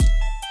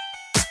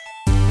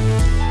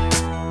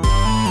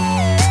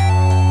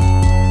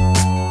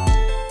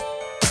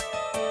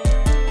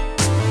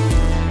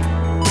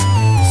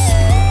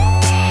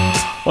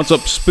What's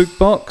up,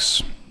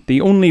 Spookbox? The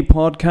only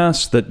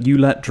podcast that you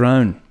let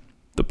drown.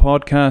 The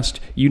podcast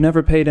you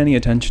never paid any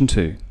attention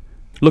to.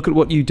 Look at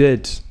what you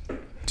did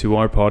to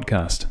our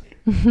podcast.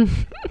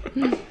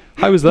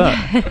 How was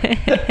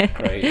that?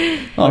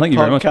 Great. Oh, thank you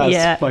very much.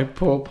 Yeah. My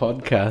poor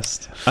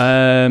podcast.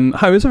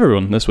 How is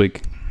everyone this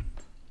week?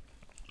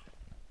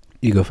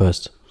 You go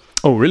first.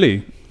 Oh,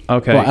 really?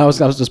 Okay. Well, I was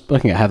just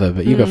looking at Heather,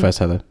 but you go first,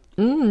 Heather.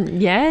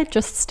 Yeah,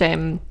 just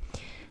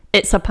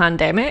it's a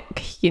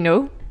pandemic, you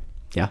know.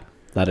 Yeah,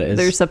 that it is.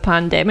 There's a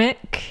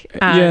pandemic,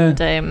 and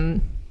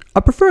I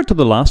prefer it to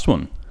the last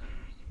one.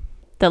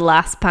 the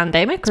last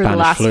pandemic or Spanish the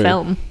last flu.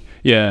 film.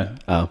 Yeah.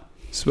 Oh,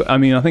 I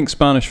mean, I think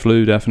Spanish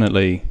flu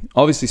definitely.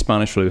 Obviously,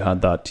 Spanish flu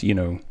had that, you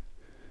know,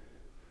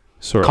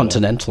 sort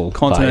continental of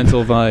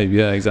continental vibe.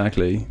 Yeah,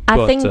 exactly.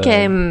 I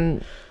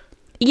think,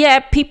 yeah,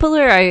 people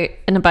are out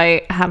and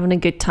about having a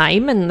good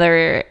time, and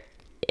they're,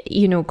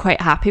 you know,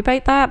 quite happy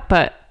about that.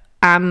 But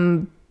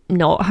I'm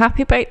not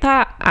happy about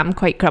that. I'm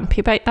quite grumpy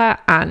about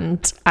that,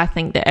 and I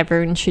think that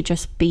everyone should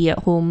just be at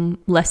home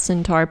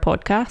listening to our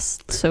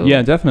podcast. So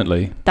yeah,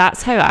 definitely.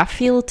 that's how I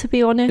feel, to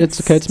be honest. it's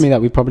occurred to me that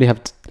we probably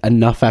have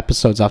enough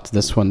episodes after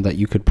this one that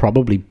you could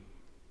probably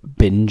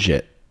binge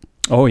it.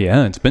 Oh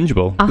yeah, it's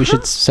bingeable. We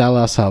should sell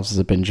ourselves as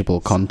a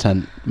bingeable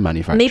content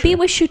manufacturer. Maybe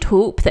we should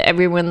hope that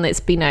everyone that's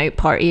been out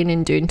partying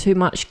and doing too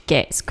much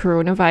gets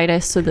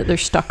coronavirus so that they're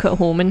stuck at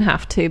home and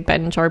have to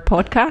binge our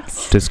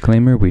podcast.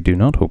 Disclaimer: we do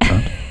not hope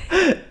that.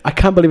 I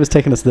can't believe it's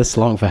taken us this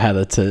long for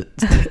Heather to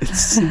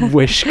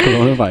wish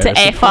coronavirus. To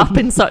F up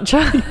in such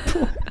a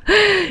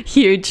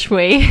huge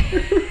way.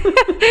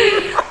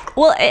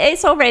 Well,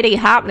 it's already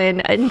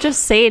happening. And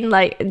just saying,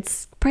 like,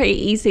 it's pretty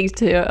easy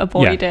to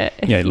avoid it.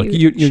 if Yeah, look,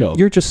 you-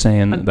 you're just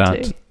saying want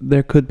that to.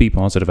 there could be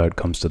positive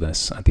outcomes to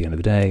this at the end of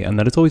the day, and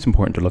that it's always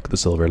important to look at the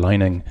silver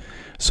lining,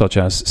 such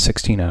as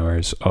 16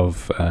 hours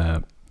of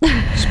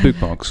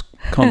Spookbox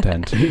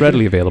content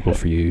readily available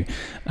for you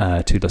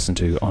to listen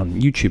to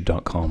on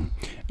youtube.com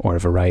or a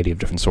variety of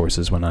different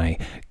sources when I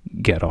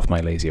get off my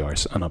lazy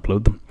arse and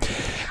upload them.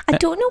 I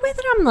don't know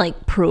whether I'm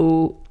like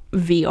pro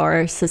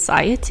VR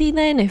society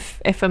then,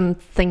 if I'm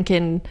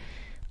thinking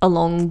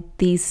along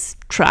these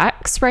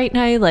tracks right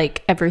now,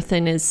 like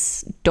everything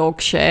is dog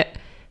shit,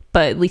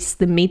 but at least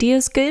the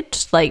media's good.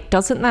 Like,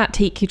 doesn't that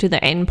take you to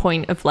the end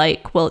point of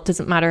like, well, it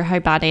doesn't matter how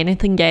bad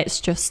anything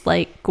gets, just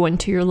like go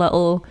into your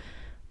little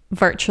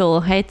virtual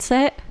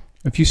headset?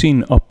 Have you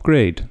seen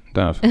Upgrade,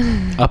 Dav?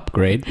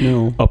 Upgrade?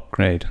 No.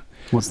 Upgrade.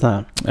 What's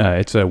that?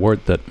 It's a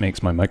word that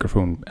makes my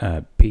microphone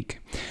peak.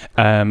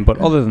 But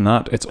other than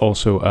that, it's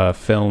also a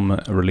film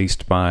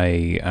released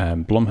by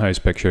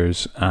Blumhouse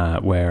Pictures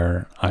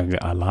where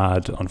a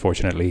lad,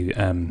 unfortunately,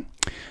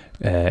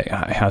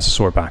 has a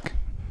sore back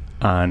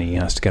and he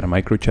has to get a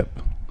microchip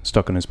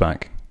stuck in his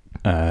back.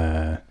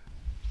 And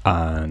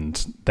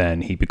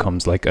then he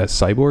becomes like a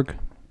cyborg.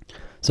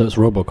 So it's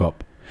RoboCop.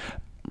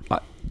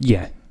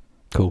 Yeah.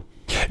 Cool.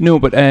 No,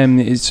 but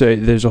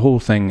there's a whole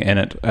thing in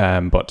it.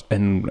 But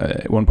in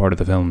one part of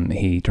the film,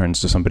 he turns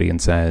to somebody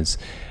and says,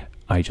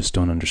 "I just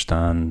don't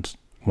understand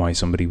why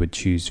somebody would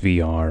choose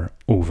VR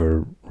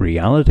over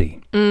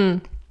reality."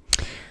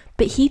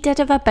 But he did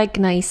have a big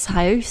nice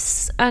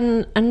house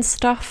and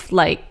stuff.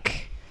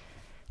 Like,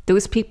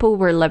 those people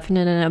were living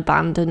in an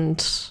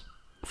abandoned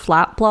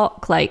flat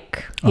block.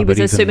 Like, he was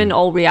assuming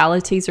all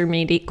realities are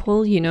made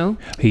equal, you know?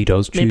 He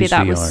does choose Maybe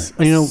that VR. was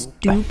You know,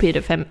 stupid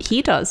of him.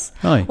 He does.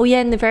 Aye. Oh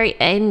yeah, in the very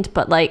end,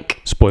 but like,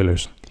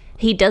 Spoilers.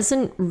 he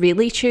doesn't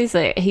really choose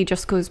it. He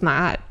just goes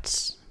mad.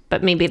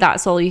 But maybe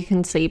that's all you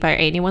can say about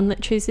anyone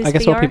that chooses I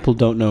guess VR. what people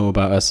don't know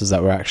about us is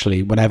that we're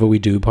actually, whenever we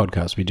do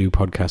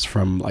podcasts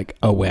from like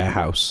a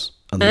warehouse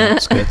on the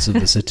outskirts of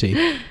the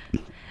city.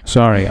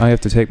 Sorry, I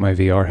have to take my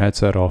VR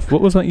headset off.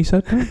 What was that you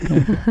said?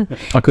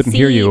 I couldn't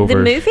hear you over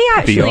the movie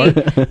actually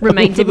VR.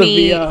 reminded The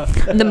me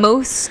VR. the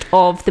most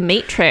of The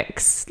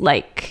Matrix,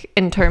 like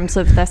in terms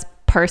of this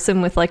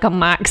person with like a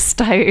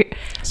maxed out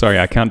Sorry,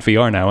 I can't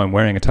VR now. I'm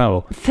wearing a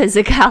towel.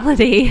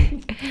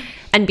 physicality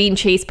and being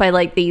chased by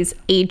like these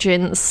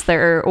agents that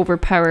are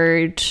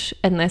overpowered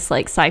in this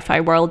like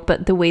sci-fi world.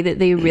 But the way that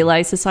they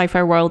realize the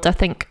sci-fi world, I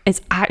think,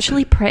 is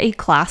actually pretty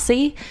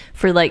classy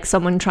for like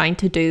someone trying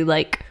to do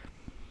like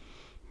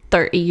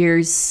 30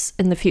 years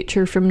in the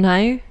future from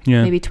now,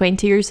 Yeah. maybe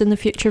 20 years in the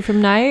future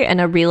from now, in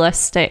a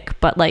realistic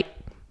but like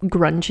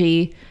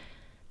grungy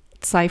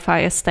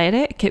sci-fi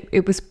aesthetic.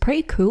 It was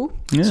pretty cool.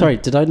 Yeah. Sorry,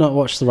 did I not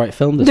watch the right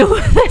film? No,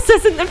 this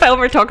isn't the film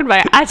we're talking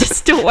about. I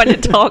just don't want to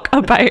talk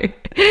about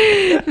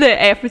the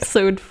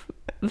episode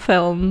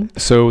film.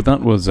 So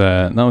that was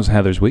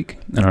Heather's week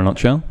in a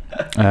nutshell.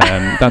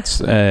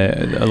 That's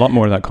a lot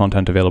more of that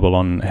content available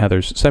on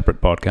Heather's separate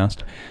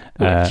podcast,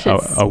 Which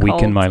is A Week in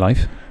called My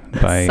Life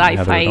by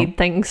Heather Sci-fi O'Donnell.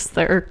 things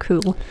that are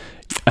cool.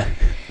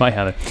 By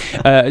Heather.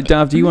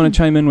 Dav, do you want to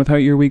chime in with how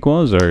your week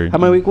was, or How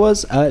my week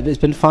was? It's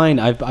been fine.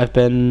 I've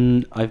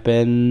been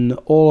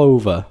all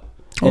over.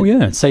 Oh,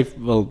 yeah. Safe.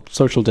 Well,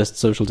 social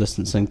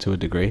distancing to a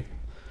degree.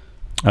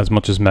 as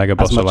much as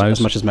Megabus allows?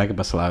 As much as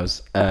Megabus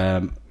allows.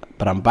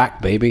 but I'm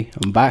back, baby.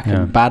 I'm back.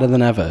 Yeah. I'm badder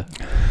than ever.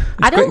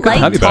 I don't good to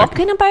have like you back.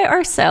 talking about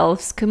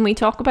ourselves. Can we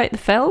talk about the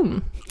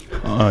film?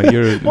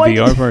 You're a Why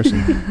VR did-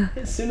 person.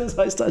 As soon as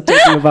I start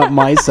talking about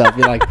myself,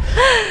 you're like,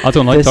 I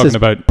don't like This talking is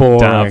about boring.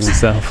 Dav's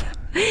stuff.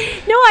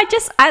 No,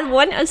 I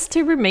want us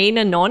to remain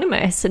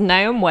anonymous, and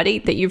now I'm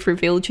worried that you've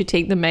revealed you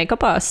take the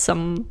megabus.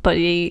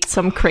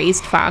 Some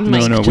crazy fan No,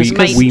 might no, just we-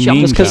 might we jump.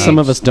 mean just because that. some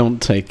of us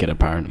don't take it,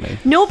 apparently.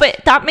 No,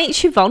 but that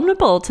makes you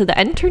vulnerable to the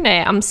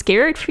internet. I'm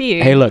scared for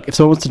you. Hey, look, if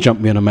someone wants to jump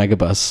me on a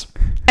megabus,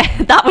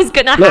 that was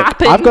gonna look,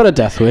 happen. I've got a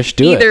death wish.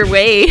 Do either it.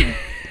 way,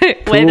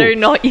 whether or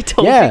not you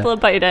told Yeah. people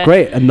about it.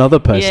 Great, another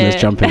person is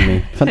Yeah. jumping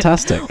me.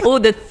 Fantastic. Oh,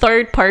 the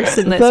third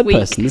person The this third week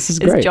person, this is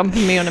great.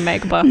 jumping me on a You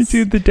megabus.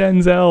 do the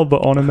Denzel, but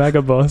on a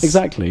megabus.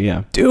 Exactly,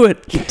 yeah. Do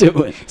it.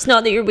 Do it. It's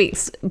not that your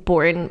week's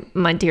boring,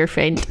 my dear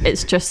friend.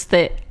 It's just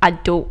that I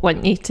don't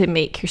want you to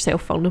make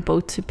yourself vulnerable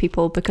to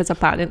people because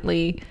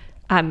apparently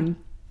I'm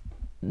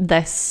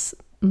this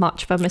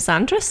much of a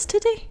misandrist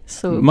today.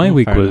 So My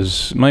week fair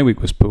was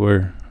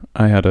poor.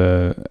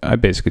 I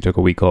basically took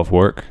a week off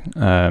work,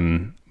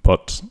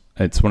 but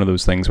it's one of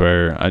those things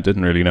where I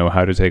didn't really know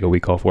how to take a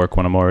week off work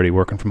when I'm already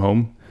working from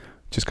home.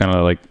 Just kind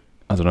of like,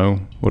 I don't know,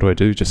 what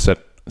do? Just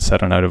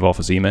set an out of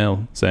office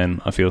email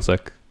saying I feel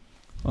sick.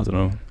 I don't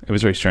know. It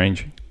was very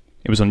strange.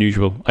 It was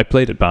unusual. I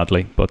played it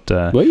badly, but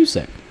Were you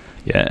sick?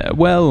 yeah.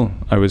 Well,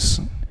 I was.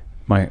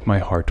 My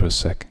heart was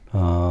sick.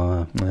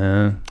 I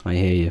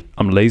hear you.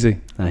 I'm lazy,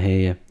 I hear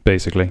you.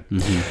 basically.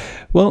 Mm-hmm.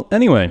 Well,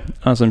 anyway,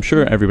 as I'm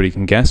sure everybody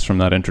can guess from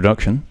that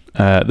introduction,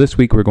 this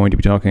week we're going to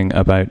be talking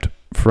about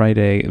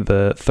Friday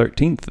the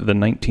 13th, the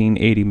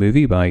 1980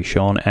 movie by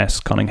Sean S.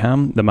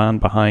 Cunningham, the man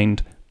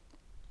behind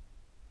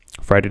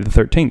Friday the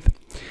 13th.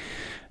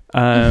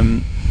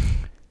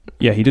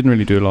 Yeah, he didn't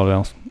really do a lot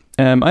else.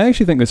 I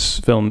actually think this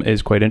film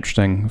is quite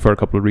interesting for a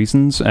couple of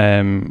reasons.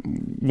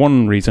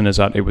 One reason is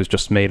that it was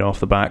just made off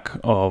the back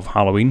of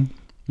Halloween.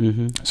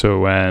 Mm-hmm.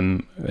 So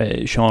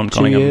Sean 2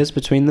 Cunningham... years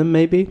between them,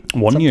 maybe?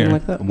 1 Something year.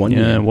 like that? 1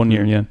 year. Yeah, 1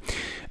 year,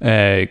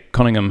 yeah.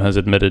 Cunningham has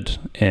admitted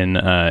in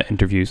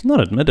interviews, not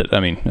admitted, I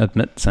mean,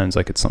 admit sounds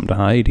like it's something to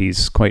hide.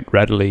 He's quite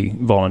readily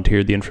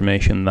volunteered the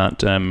information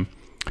that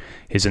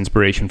his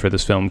inspiration for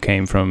this film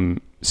came from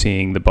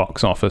seeing the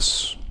box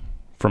office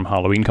from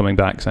Halloween coming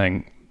back,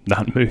 saying,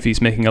 that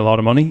movie's making a lot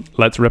of money,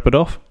 let's rip it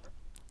off.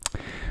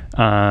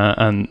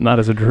 And that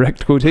is a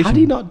direct quotation. Had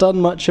he not done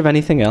much of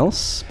anything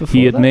else before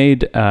He had that?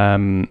 made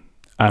an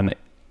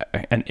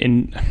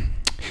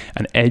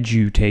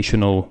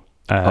edutational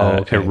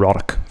okay.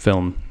 erotic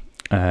film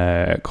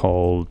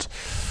called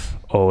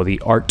The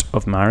Art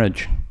of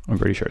Marriage. I'm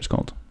pretty sure it's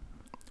called.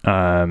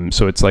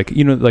 So it's like,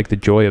 you know, like The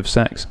Joy of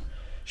Sex.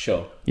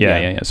 Sure.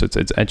 Yeah. So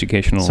it's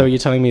educational. So you're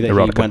telling me that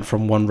erotica. he went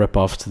from one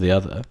rip-off to the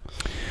other?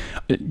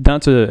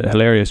 That's a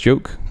hilarious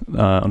joke.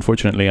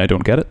 Unfortunately, I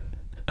don't get it.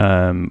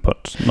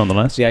 But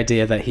nonetheless, The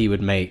idea that he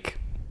would make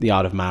The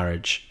Art of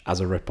Marriage as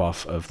a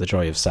rip-off of The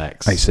Joy of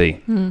Sex. I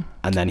see. And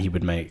then he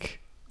would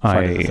make I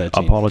Friday the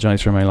 13th.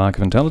 apologize for my lack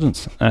of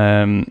intelligence.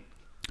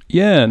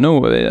 Yeah,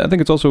 no, I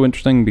think it's also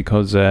interesting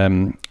because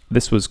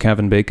this was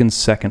Kevin Bacon's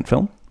second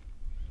film.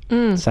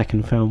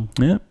 Second film.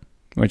 Yeah,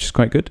 which is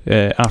quite good.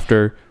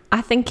 After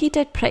I think he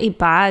did pretty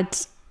bad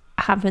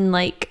having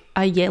like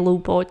a yellow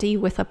body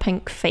with a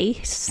pink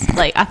face.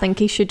 Like I think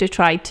he should have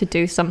tried to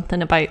do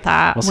something about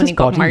that Was when his he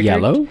got body murdered.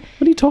 yellow?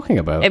 What are you talking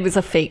about? It was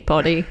a fake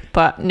body,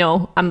 but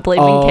no, I'm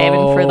blaming Kevin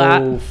for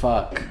that. Oh,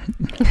 fuck.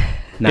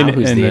 Now In-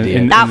 who's in the the-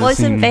 idiot? in- That the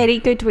wasn't scene- very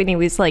good when he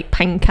was like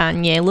pink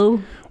and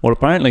yellow. well,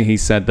 apparently he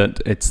said that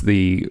it's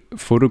the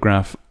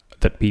photograph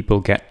that people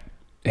get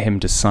him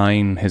to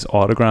sign his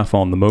autograph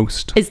on the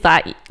most. Is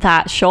that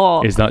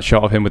shot? Is that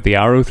shot of him with the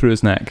arrow through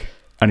his neck?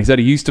 And he said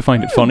he used to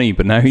find it funny,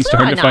 but now he's It's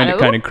not starting to an find it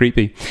arrow. kind of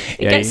creepy.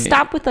 he gets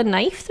stabbed with a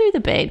knife through the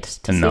bed.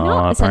 Does he No,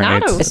 not? It's an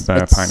apparently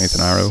arrow. apparently it's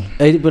an arrow.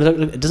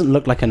 It doesn't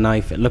look like a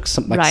knife. It looks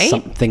like Right.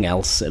 something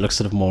else. It looks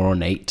sort of more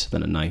ornate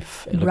than a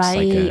knife. It looks like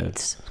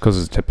Right. Because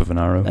it's the tip of an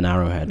arrow. an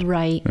arrowhead.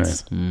 Right. Yeah.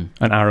 Mm.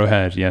 An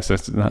arrowhead, yes,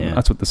 that's Yeah.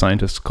 that's what the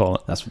scientists call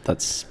it.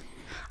 That's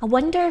I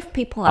wonder if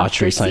people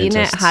Archery after seeing it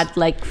scientists. had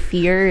like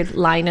fear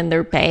lying in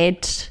their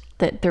bed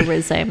that there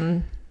was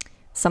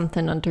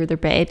something under their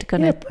bed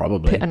gonna Yeah,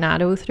 probably. put an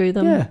arrow through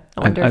them. Yeah.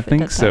 I wonder I if it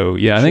think did so.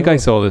 that. Yeah, I think I Sure.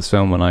 saw this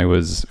film when I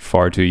was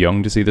far too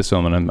young to see this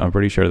film, and I'm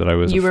pretty sure that I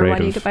was You were afraid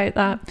worried of. about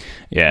that.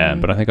 Yeah,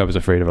 but I think I was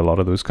afraid of a lot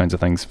of those kinds of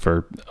things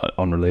for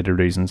unrelated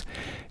reasons.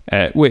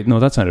 Wait, no,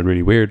 that sounded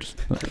really weird.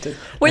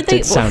 Were That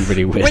did sound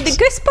really weird. Were the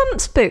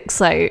Goosebumps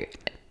books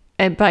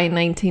out by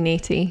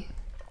 1980?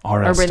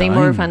 Or R.S. were they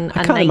more of Stein. a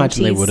I can't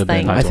imagine they 90s would have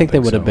thing? been. I don't think they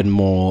think would have so. been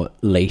more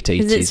late 80s.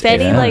 Because it's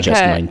very if like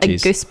just a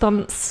 90s.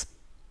 Goosebumps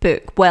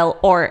book. Well,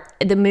 or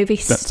the movie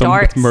That someone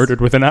starts. gets murdered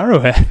with an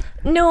arrowhead.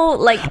 No,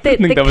 like the. I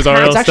think the that was cat-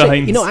 R.L. It's actually-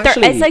 Stein. you know, There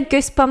actually- is a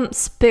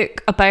Goosebumps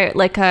book about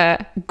like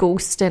a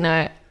ghost in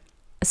a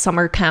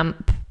summer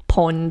camp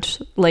pond,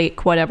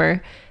 lake,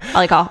 whatever,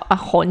 like a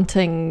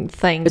haunting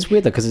thing. It's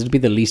weird though because it'd be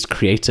the least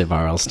creative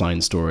R.L.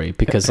 Stein story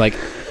because like A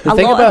the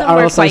thing lot of about them were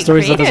R.L. Stein quite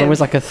stories is that there's creative.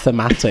 always like a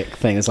thematic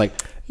thing. It's like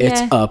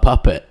it's Yeah. a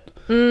puppet.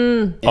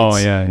 Oh,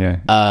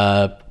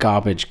 yeah.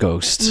 Garbage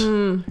Ghost.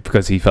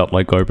 Because he felt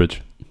like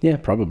garbage. Yeah,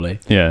 probably.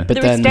 Yeah. But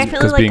There then was definitely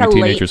because like being a a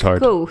teenager's lake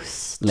hard.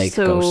 ghost. Lake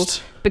so,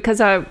 Ghost.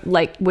 Because I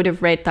like would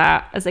have read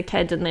that as a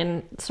kid and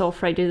then saw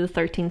Friday the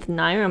 13th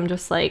now, I'm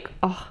just like,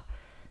 oh,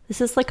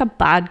 this is like a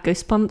bad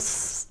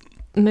Goosebumps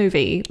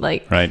movie.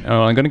 Like, Right.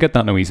 Oh, I'm going to get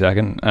that in a wee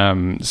second.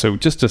 So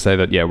just to say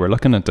that, yeah, we're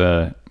looking at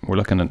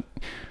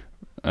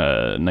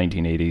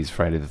 1980s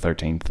Friday the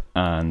 13th,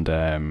 and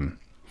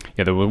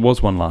yeah, there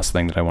was one last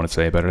thing that I want to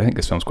say about it. I think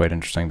this film's quite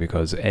interesting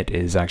because it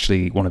is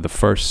actually one of the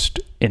first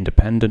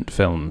independent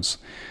films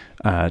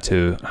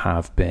to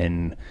have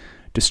been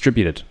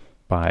distributed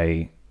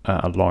by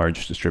a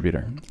large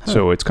distributor. Huh.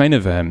 So it's kind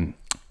of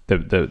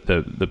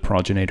the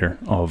progenitor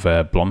of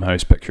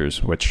Blumhouse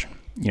Pictures, which,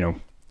 you know,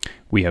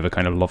 we have a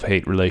kind of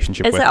love-hate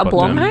relationship is with. it a but,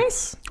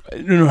 Blumhouse?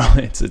 No,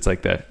 it's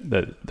like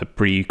the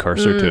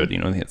precursor to it. You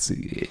know, it's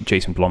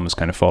Jason Blum has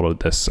kind of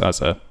followed this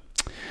as a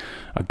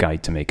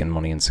guide to making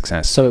money and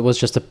success. So it was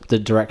just the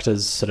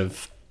director's sort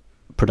of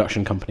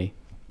production company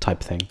type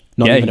thing.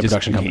 Not Yeah, even he a just-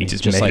 production he company.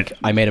 just Just made like, it.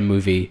 I made a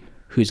movie.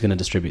 Who's going to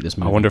distribute this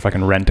movie? I wonder if I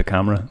can rent a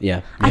camera.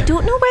 Yeah. I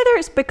don't know whether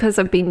it's because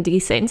I've been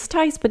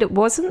desensitized, but it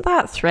wasn't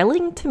that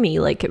thrilling to me.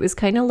 Like, it was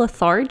kind of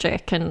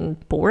lethargic and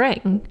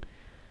boring.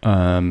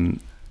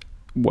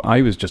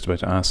 I was just about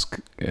to ask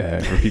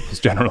for people's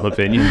general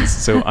opinions,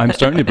 so I'm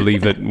starting to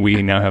believe that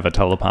we now have a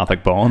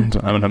telepathic bond.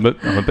 I'm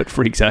a bit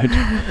freaked out.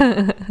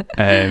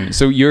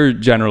 So your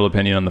general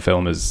opinion on the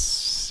film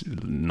is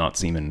not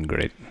seeming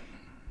great.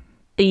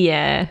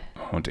 Yeah.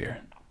 Oh dear.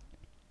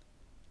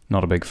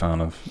 Not a big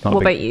fan of.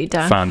 What about you,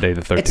 Dan? Fan Day the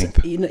 13th.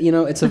 It's, you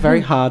know, it's a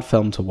very hard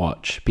film to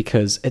watch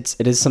because it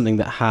is something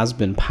that has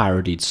been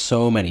parodied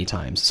so many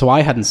times. So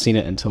I hadn't seen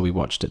it until we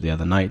watched it the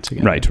other night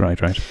together.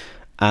 Right.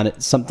 And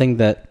it's something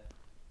that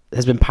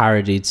has been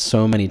parodied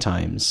so many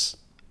times,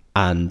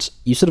 and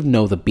you sort of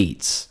know the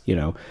beats. You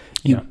know,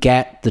 you Yeah.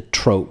 get the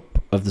trope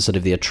of the sort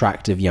of the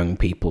attractive young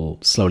people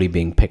slowly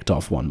being picked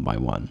off one by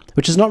one,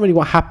 which is not really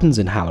what happens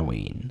in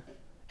Halloween,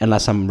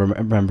 unless I'm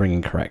remembering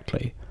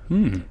incorrectly.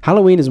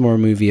 Halloween is more a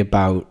movie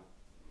about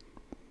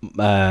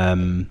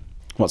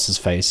what's his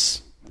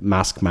face,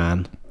 Masked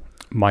Man,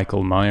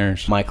 Michael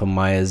Myers. Michael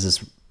Myers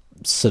is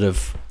sort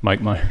of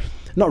Mike Myers.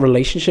 not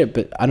relationship,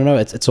 but I don't know.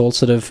 It's all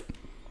sort of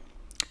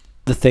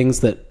the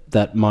things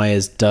that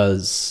Myers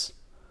does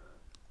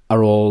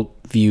are all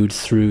viewed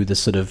through the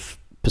sort of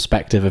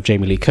perspective of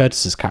Jamie Lee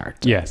Curtis's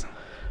character. Yes.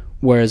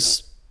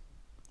 Whereas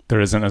There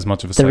isn't as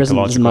much of a there isn't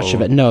psychological. as much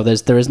of it. No,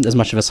 there isn't as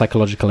much of a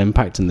psychological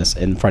impact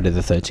in Friday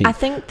the 13th. I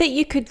think that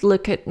you could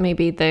look at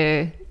maybe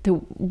the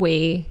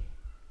way,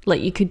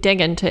 like, you could dig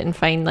into it and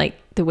find like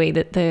the way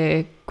that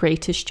the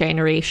Greatest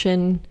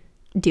Generation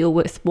deal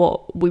with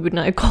what we would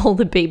now call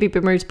the baby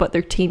boomers, but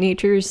they're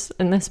teenagers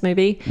in this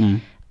movie.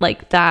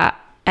 Like that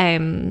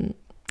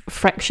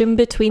friction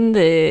between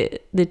the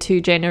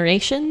two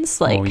generations,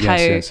 like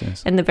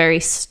yes. in the very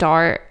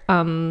start,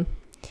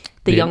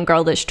 the young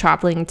girl that's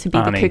traveling to be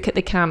Annie. the cook at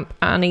the camp,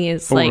 Annie,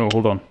 is Oh, like no,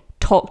 hold on.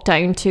 talked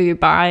down to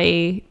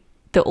by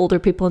the older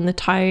people in the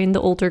town,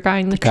 the older guy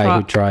in the guy who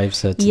truck.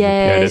 drives her to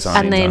Yeah, it Yes, is Annie,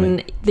 and then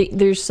Annie.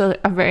 there's a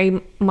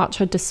very much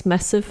a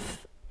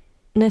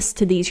dismissiveness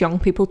to these young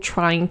people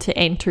trying to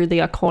enter the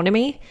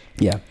economy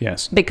yeah.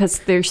 Yes. because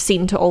they're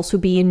seen to also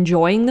be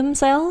enjoying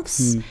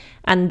themselves,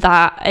 and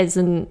that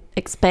isn't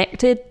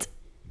expected.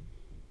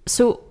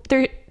 So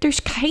there's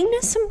kind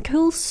of some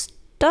cool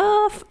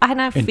stuff,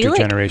 and I feel like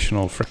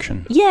Intergenerational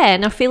friction. yeah,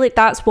 and I feel like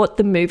that's what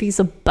the movie's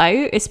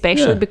about,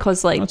 especially Yeah,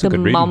 because like that's a the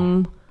good reading.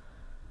 mum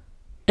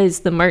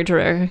is the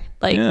murderer,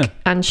 like, Yeah,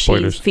 and she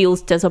spoilers.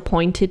 feels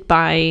disappointed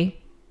by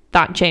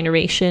that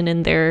generation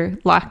and their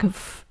lack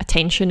of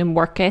attention and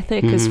work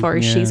ethic as far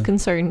as she's yeah.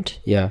 concerned.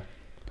 Yeah.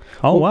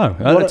 Oh, wow.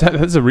 what-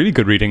 That's a really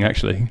good reading,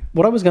 actually.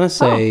 What I was going to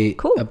say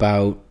cool.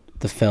 about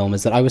the film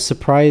is that I was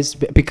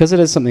surprised because it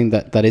is something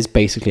that is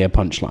basically a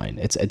punchline.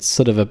 It's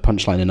sort of a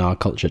punchline in our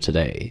culture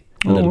today,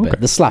 a little bit.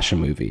 okay. The slasher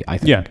movie, I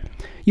think. Yeah.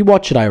 You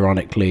watch it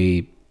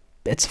ironically.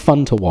 It's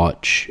fun to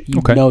watch. You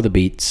Okay. know the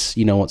beats.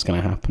 You know what's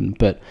going to happen.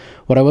 But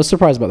what I was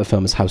surprised about the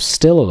film is how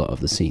still a lot of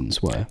the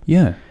scenes were.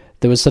 Yeah.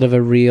 There was sort of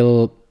a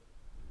real,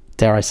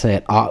 dare I say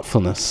it,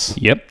 artfulness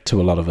Yep.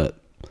 to a lot of it.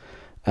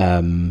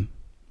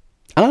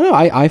 I don't know.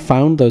 I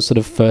found those sort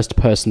of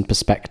first-person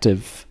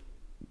perspective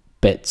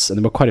bits, and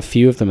there were quite a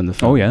few of them in the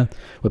film. Oh, yeah.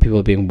 Where people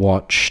were being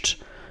watched.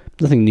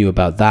 Nothing new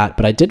about that,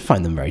 but I did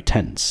find them very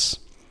tense.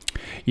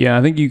 Yeah,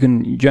 I think you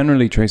can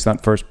generally trace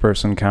that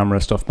first-person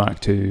camera stuff back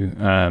to,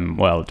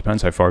 well, it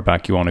depends how far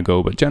back you want to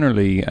go, but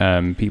generally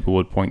people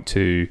would point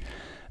to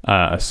a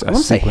I won't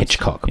say sequence.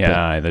 Hitchcock,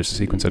 Yeah, there's a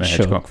sequence in a Sure.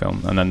 Hitchcock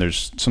film, and then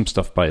there's some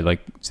stuff by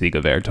like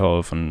Ziga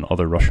Vertov and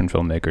other Russian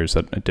filmmakers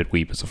that did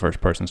weep as the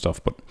first-person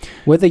stuff. But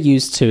Were they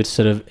used to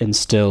sort of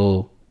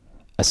instill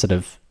a sort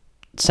of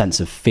sense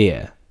of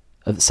fear,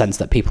 a sense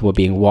that people were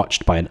being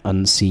watched by an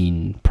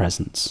unseen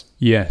presence,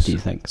 yes, do you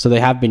think? So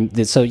they have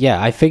been, so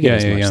yeah, I figured Yeah,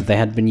 as yeah, much yeah. that they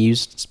had been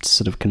used to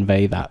sort of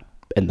convey that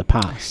in the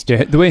past.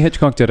 yeah, the way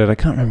Hitchcock did it, I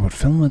can't remember what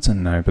film it's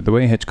in now, but the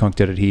way Hitchcock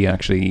did it, he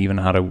actually even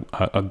had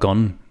a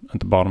gun at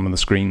the bottom of the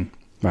screen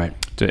Right.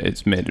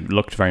 It's made it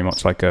looked very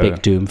much like a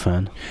Big Doom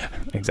fan.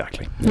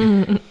 exactly.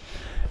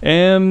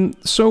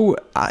 So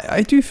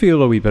I do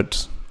feel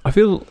I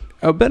feel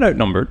a bit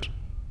outnumbered,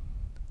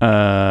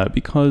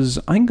 because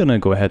I'm gonna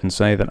go ahead and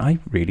say that I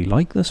really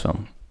like this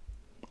film.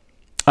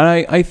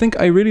 I think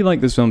I really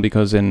like this film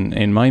because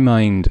in my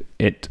mind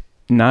it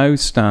now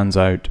stands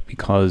out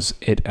because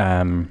it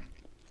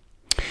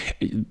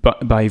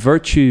but by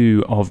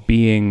virtue of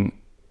being,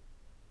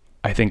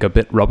 I think, a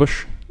bit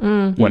rubbish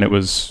when it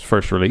was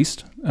first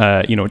released.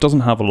 It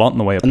doesn't have a lot in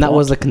the way of And that plot.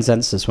 was the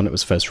consensus when it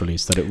was first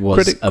released, that it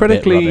was a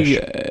critically,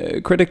 bit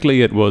rubbish.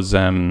 Critically, it was.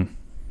 You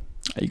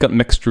got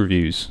mixed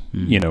reviews.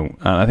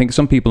 I think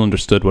some people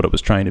understood what it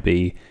was trying to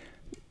be.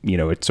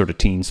 It's sort of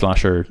teen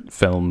slasher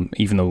film,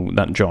 even though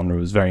that genre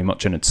was very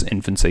much in its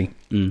infancy.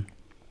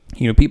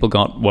 People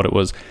got what it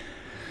was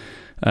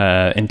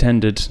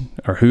intended,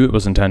 or who it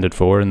was intended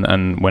for,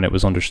 and when it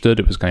was understood,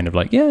 it was kind of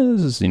like, yeah,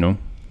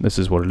 this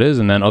is what it is.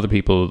 And then other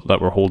people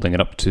that were holding it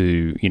up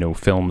to,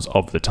 films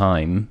of the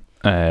time,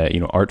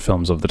 art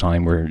films of the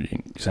time, were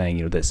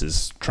saying, this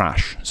is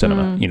trash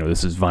cinema.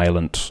 This is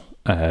violent,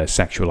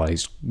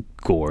 sexualized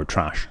gore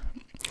trash.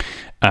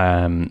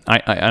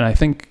 I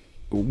think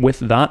with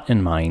that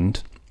in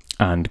mind,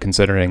 and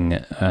considering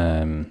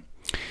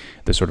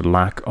the sort of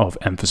lack of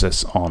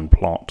emphasis on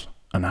plot,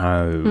 and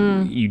how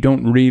you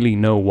don't really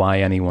know why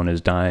anyone is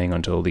dying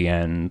until the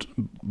end,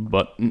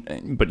 but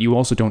you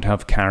also don't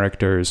have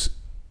characters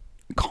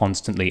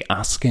constantly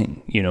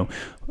asking,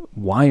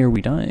 why are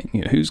we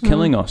dying? Who's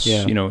killing us?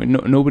 Yeah.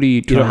 Nobody.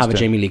 You don't have a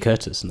Jamie Lee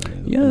Curtis.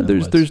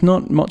 There's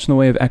not much in the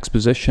way of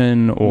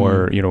exposition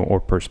or or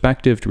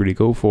perspective to really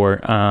go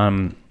for.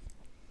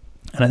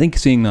 And I think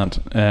seeing that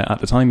at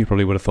the time, you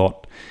probably would have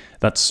thought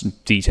that's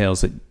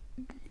details that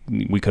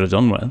we could have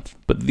done with.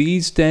 But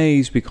these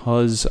days,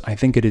 because I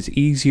think it is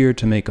easier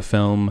to make a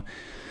film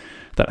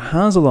that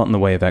has a lot in the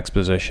way of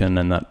exposition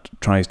and that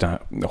tries to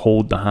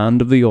hold the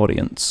hand of the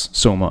audience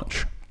so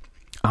much,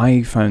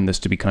 I found this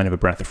to be kind of a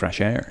breath of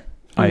fresh air.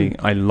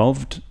 I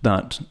loved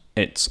that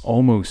it's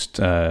almost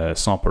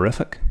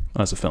soporific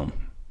as a film.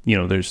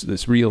 There's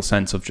this real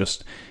sense of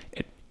just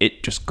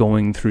it just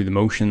going through the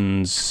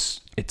motions.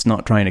 It's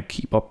not trying to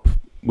keep up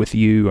with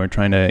you or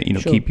trying to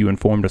keep you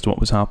informed as to what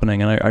was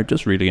happening, and I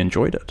just really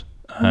enjoyed it,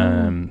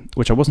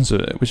 which I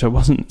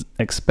wasn't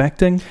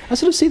expecting. I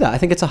sort of see that. I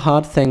think it's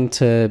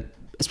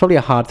probably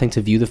a hard thing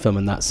to view the film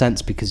in that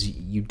sense, because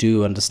you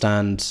do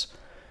understand.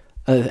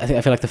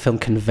 I feel like the film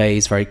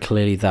conveys very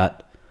clearly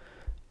that,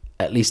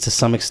 at least to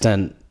some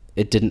extent,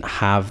 it didn't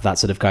have that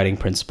sort of guiding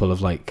principle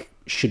of like,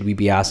 should we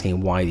be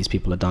asking why these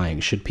people are dying?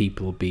 Should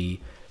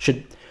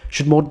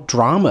more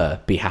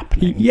drama be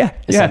happening? Yeah,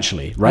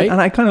 essentially, right?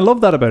 And I kind of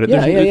love that about it.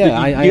 Yeah.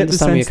 I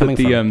understand where you're coming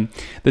from.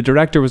 The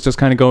director was just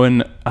kind of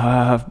going,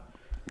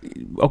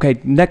 okay,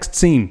 next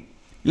scene.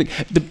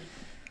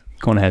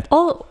 Go on ahead.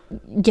 Oh,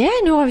 yeah,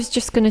 no, I was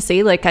just going to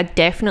say, like, I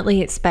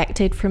definitely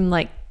expected from,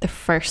 like, the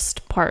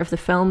first part of the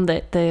film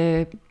that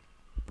the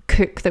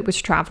cook that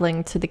was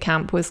traveling to the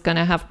camp was going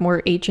to have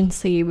more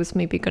agency, was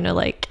maybe going to,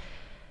 like,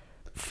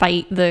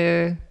 fight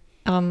the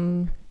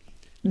mom.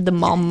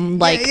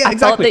 Like, yeah, I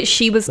thought that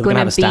she was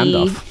going to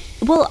be...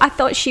 Well, I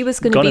thought she was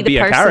going to be the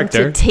person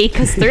to take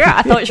us through it.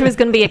 I thought she was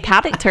going to be a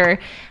character.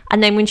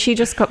 And then when she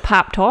just got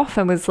papped off,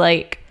 I was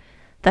like...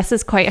 This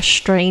is quite a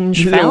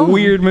strange film. A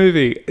weird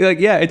movie. Like,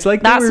 yeah, it's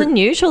like that's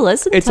unusual,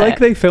 isn't it? It's like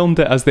they filmed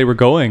it as they were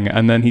going,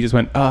 and then he just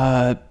went,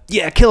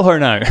 yeah, kill her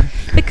now.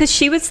 Because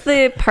she was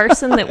the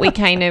person that we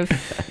kind of,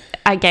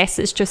 I guess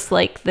it's just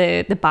like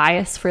the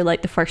bias for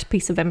like the first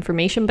piece of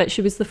information, but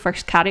she was the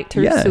first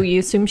character, so you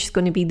assume she's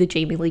going to be the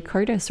Jamie Lee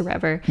Curtis or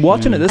whatever.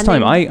 Watching it this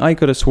time, I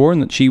could have sworn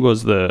that she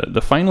was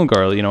the final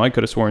girl. I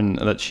could have sworn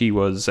that she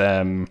was...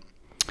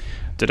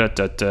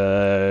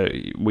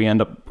 we end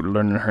up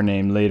learning her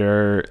name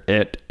later.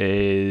 It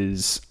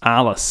is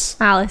Alice.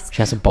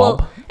 She has a bob.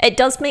 Well, it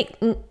does make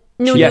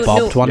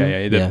bobbed one.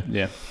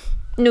 Yeah.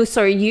 No,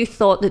 sorry, you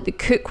thought that the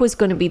cook was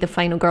going to be the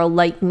final girl,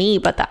 like me,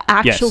 but the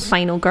actual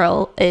final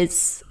girl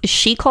is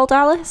she called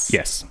Alice?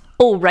 Yes.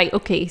 Oh, right,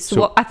 okay.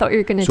 So what, I thought you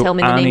were going to tell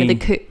me the name of the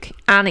cook.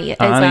 Annie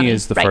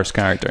is the first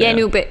character. Yeah,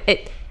 no, but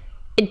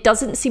it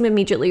doesn't seem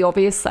immediately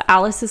obvious that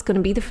Alice is going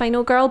to be the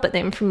final girl, but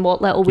then from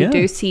what little we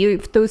do see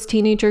of those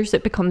teenagers,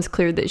 it becomes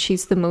clear that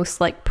she's the most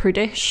like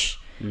prudish.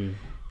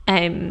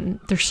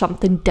 There's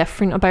something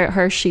different about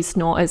her. She's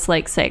not as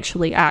like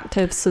sexually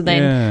active. So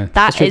then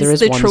that is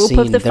the trope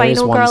of the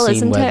final girl,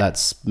 isn't it?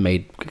 That's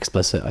made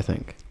explicit, I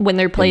think. When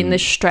they're playing the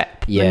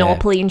strip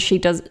Monopoly and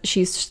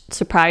she's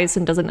surprised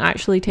and doesn't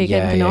actually take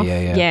anything off.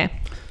 Yeah. Do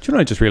you know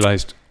what I just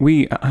realised?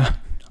 I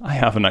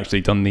haven't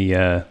actually done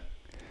the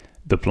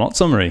plot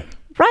summary.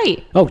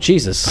 Right. Oh,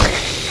 Jesus.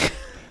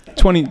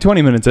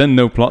 20 minutes in,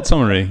 no plot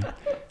summary.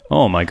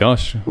 Oh my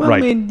gosh. Well,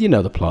 right. I mean, you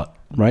know the plot,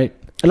 right?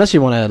 Unless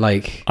you want to,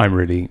 like... I'm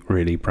really,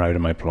 really proud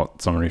of my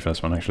plot summary for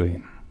this one,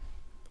 actually.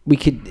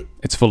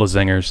 It's full of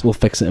zingers. We'll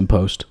fix it in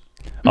post.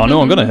 Oh, no,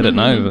 I'm going to hit it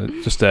now.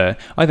 Just,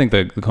 I think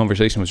the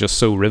conversation was just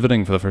so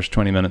riveting for the first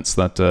 20 minutes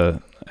that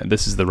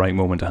this is the right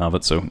moment to have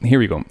it. So here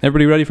we go.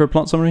 Everybody ready for a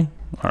plot summary?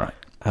 All right.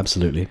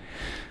 Absolutely.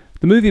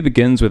 The movie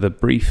begins with a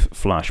brief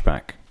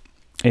flashback.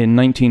 In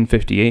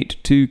 1958,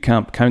 2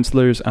 camp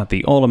counselors at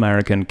the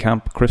All-American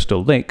Camp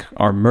Crystal Lake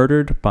are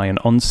murdered by an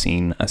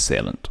unseen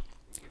assailant.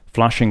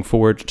 Flashing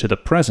forward to the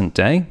present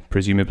day,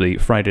 presumably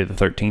Friday the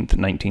 13th,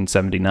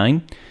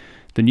 1979,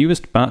 the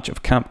newest batch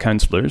of camp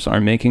counselors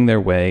are making their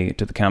way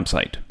to the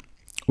campsite.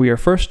 We are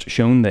first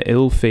shown the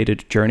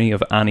ill-fated journey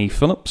of Annie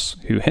Phillips,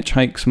 who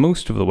hitchhikes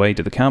most of the way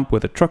to the camp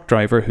with a truck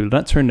driver who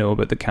lets her know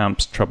about the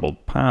camp's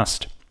troubled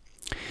past.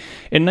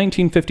 In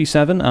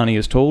 1957, Annie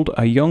is told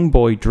a young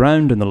boy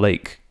drowned in the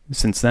lake.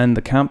 Since then,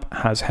 the camp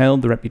has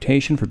held the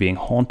reputation for being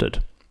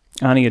haunted.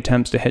 Annie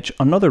attempts to hitch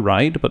another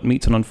ride, but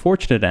meets an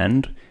unfortunate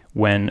end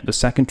when the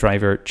second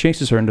driver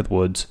chases her into the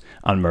woods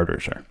and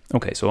murders her.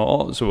 Okay, so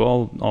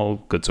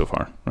all good so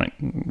far, right?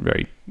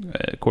 Very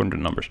according to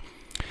the numbers.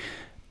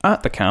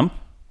 At the camp,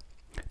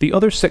 the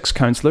other 6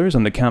 counsellors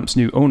and the camp's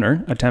new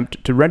owner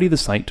attempt to ready the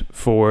site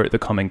for the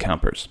coming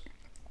campers.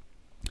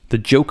 The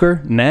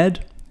Joker,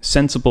 Ned,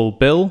 sensible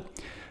Bill,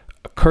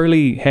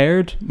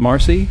 curly-haired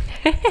Marcy,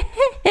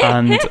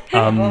 and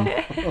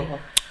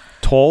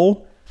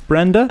tall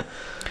Brenda,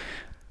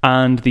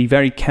 and the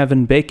very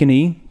Kevin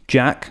Bacon-y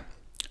Jack,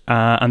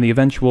 and the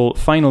eventual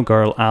final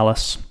girl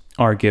Alice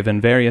are given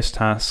various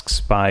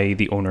tasks by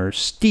the owner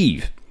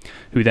Steve,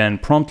 who then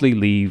promptly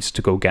leaves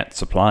to go get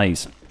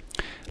supplies.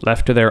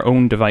 Left to their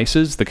own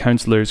devices, the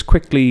counsellors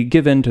quickly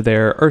give in to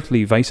their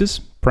earthly vices,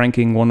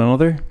 pranking one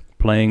another,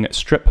 playing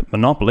strip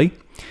Monopoly,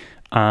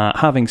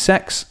 having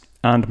sex,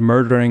 and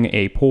murdering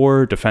a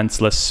poor,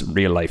 defenseless,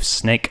 real-life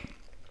snake.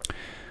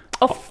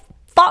 Oh,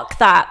 fuck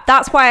that.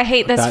 That's why I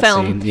hate this That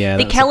film. scene, yeah,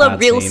 they that's kill a a bad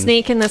real scene.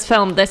 snake in this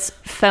film. This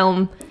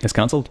film It's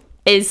cancelled.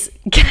 is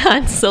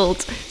cancelled.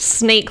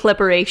 Snake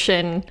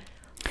liberation.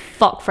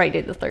 Fuck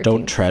Friday the 13th.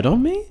 Don't tread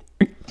on me?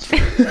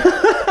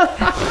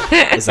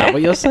 Is that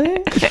what you're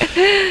saying?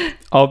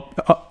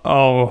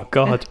 Oh,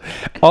 God.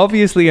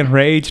 Obviously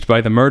enraged by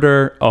the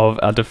murder of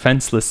a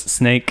defenseless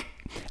snake,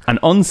 an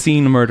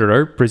unseen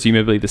murderer,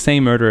 presumably the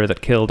same murderer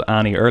that killed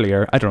Annie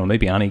earlier, I don't know,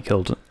 maybe Annie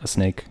killed a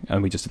snake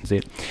and we just didn't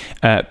see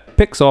it,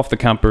 picks off the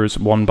campers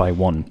one by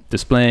one,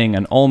 displaying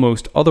an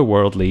almost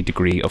otherworldly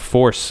degree of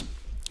force.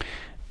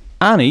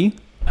 Annie,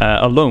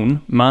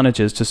 alone,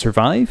 manages to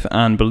survive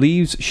and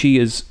believes she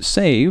is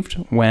saved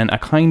when a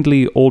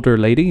kindly older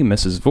lady,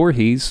 Mrs.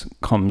 Voorhees,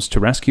 comes to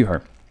rescue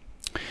her.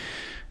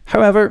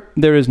 However,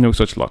 there is no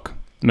such luck.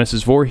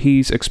 Mrs.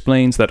 Voorhees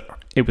explains that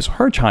it was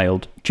her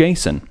child,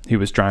 Jason, who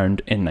was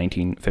drowned in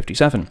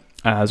 1957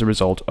 as a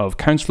result of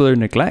counsellor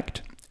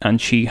neglect, and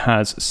she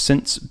has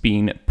since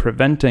been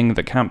preventing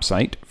the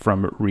campsite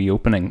from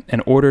reopening in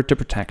order to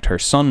protect her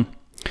son.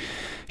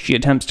 She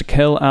attempts to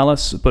kill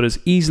Alice, but is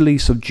easily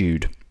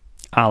subdued.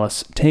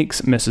 Alice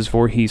takes Mrs.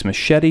 Voorhees'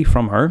 machete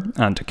from her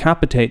and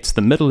decapitates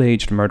the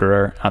middle-aged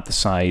murderer at the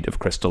side of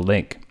Crystal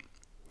Lake.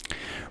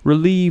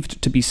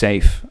 Relieved to be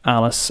safe,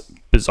 Alice,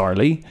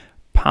 bizarrely,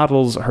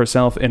 paddles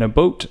herself in a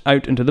boat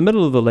out into the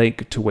middle of the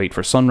lake to wait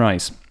for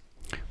sunrise.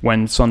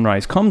 When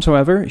sunrise comes,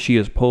 however, she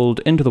is pulled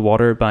into the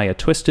water by a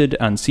twisted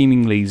and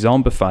seemingly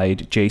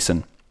zombified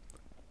Jason.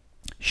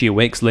 She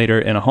awakes later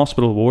in a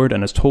hospital ward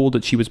and is told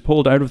that she was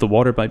pulled out of the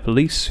water by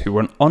police who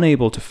were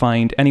unable to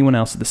find anyone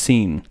else at the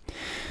scene.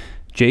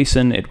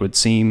 Jason, it would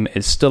seem,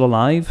 is still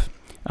alive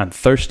and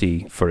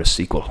thirsty for a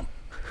sequel.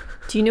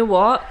 Do you know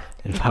what?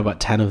 And how about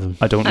 10 of them?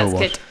 I don't know That's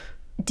what.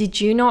 good. Did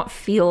you not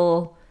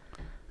feel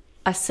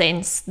a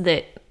sense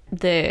that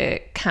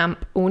the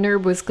camp owner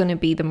was going to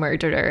be the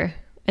murderer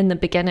in the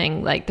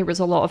beginning? Like, there was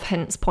a lot of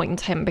hints pointing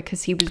to him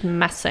because he was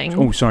missing.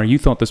 Oh, sorry, you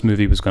thought this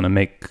movie was going to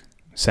make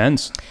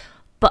sense.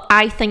 But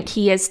I think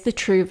he is the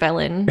true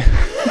villain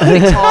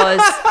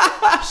because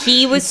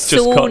he was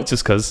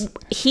Just because.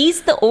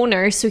 he's the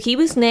owner, so he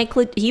was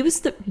he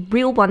was the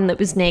real one that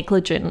was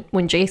negligent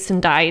when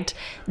Jason died.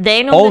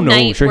 Then on the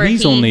night sure, where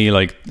he's only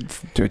like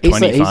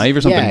 25 He's-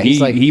 or something.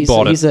 yeah, he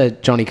bought He's it. a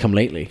Johnny come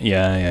lately.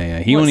 Yeah.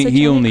 He What's only the he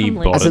Johnny only come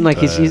bought As it. in, like,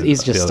 he's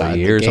just the other started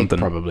year the or gig, something.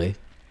 probably.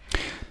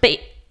 But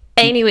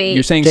anyway,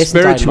 You're saying Jason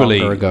died spiritually,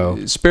 longer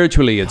ago.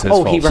 spiritually, it's his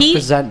Oh, fault. he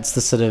represents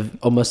the sort of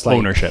almost like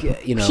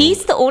Ownership. You know,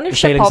 he's the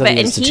ownership failings of of it, the and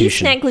he's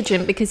institution.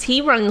 negligent because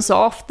he runs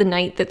off the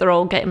night that they're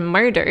all getting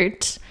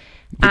murdered,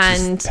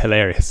 and It's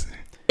hilarious.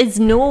 is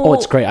no. Oh,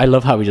 it's great. I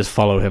love how we just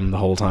follow him the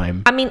whole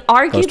time. I mean,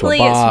 Goes to a arguably,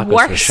 bar, it's goes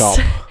to a worse shop.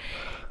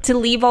 to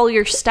leave all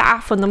your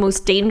staff on the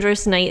most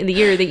dangerous night of the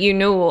year that you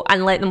know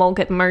and let them all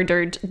get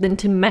murdered than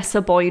to miss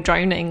a boy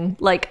drowning.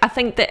 Like, I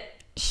think that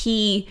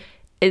he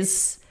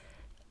is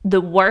the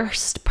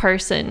worst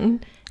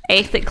person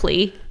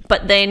ethically,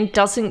 but then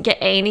doesn't get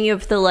any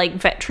of the like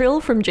vitriol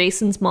from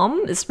Jason's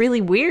mum. It's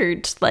really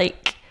weird.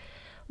 Like,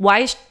 why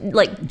is,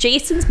 like,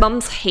 Jason's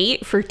mum's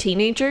hate for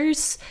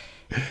teenagers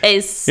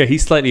is Yeah,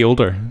 he's slightly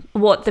older.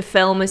 what the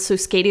film is so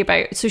scary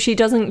about. So she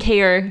doesn't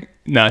care.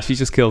 Nah, she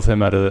just kills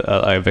him at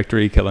a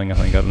victory killing, I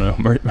think. I don't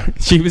know.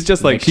 She was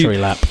just like... Victory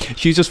lap.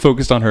 She's just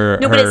focused on her,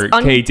 No, but her it's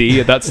KD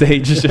at that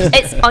stage. It's just-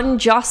 It's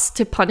unjust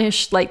to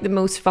punish like the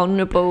most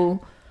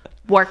vulnerable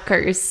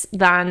workers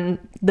than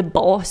the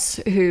boss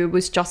who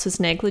was just as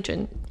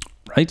negligent.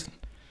 right?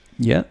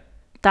 Yeah.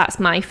 That's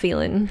my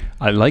feeling.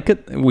 I like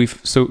it. We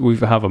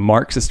have a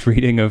Marxist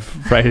reading of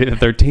Friday the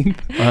 13th.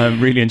 I'm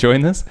really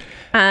enjoying this.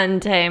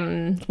 And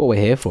That's what we're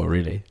here for,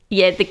 really.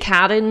 yeah, the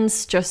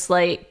Karen's just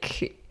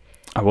like,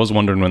 I was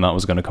wondering when that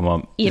was going to come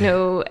up. you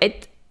know,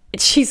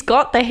 she's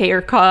got the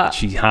haircut.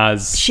 She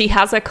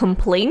has A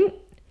complaint,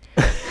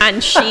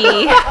 and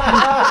she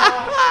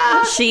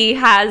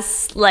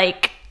has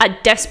like a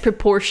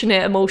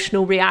disproportionate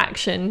emotional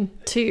reaction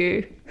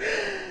to,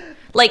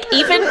 like,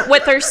 even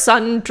with her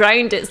son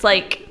drowned, it's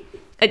like,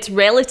 it's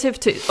relative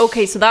to,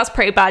 okay, so that's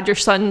pretty bad, your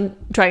son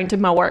drowned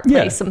in my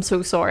workplace, Yeah. I'm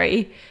so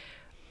sorry,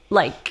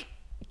 like,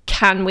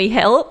 can we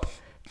help?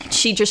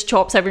 She just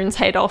chops everyone's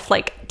head off.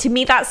 Like, to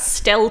me, that's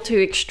still too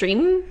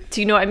extreme. Do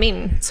you know what I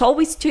mean? It's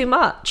always too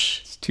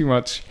much. It's too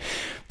much.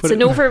 It's an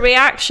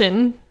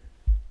overreaction,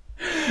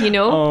 you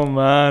know? Oh,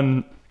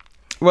 man.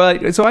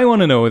 Well, so I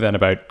want to know then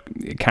about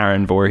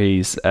Karen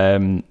Voorhees.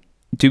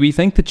 Do we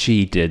think that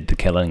she did the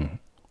killing,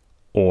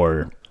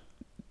 or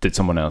did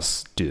someone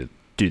else do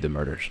the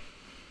murders?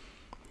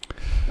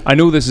 I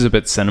know this is a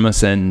bit cinema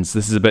sins.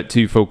 This is a bit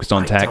too focused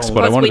on text, but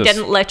I Because wanted we to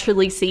didn't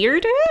literally see her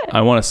do it.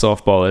 I want to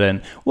softball it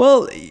in.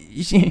 Well,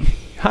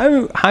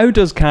 how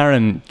does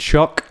Karen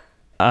chuck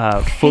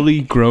a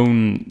fully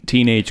grown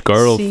teenage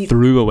girl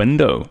through a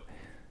window?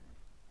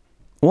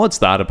 What's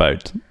that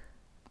about?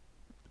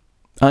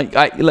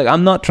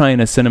 I'm not trying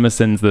to cinema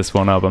sins this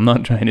one up. I'm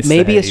not trying to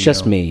Maybe say, it's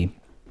just me.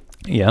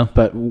 Yeah.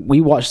 But we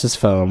watched this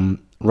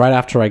film right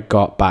after I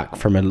got back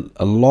from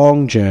a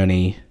long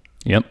journey.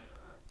 Yep.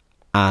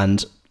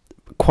 And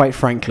quite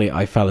frankly,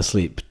 I fell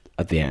asleep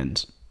at the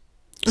end.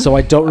 So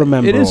I don't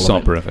remember It is all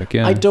of it. soporific,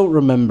 yeah. I don't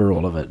remember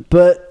all of it.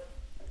 But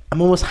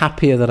I'm almost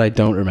happier that I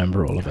don't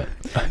remember all of it.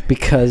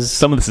 Because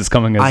some of this is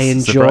coming as I a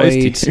surprise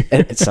enjoyed...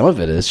 to you. Some of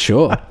it is,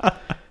 sure.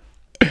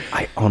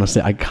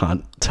 I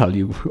can't tell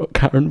you what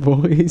Karen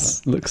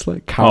Voorhees looks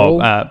like. Carol?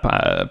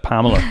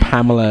 Pamela.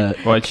 Pamela.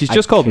 Well, she's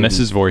just called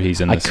Mrs.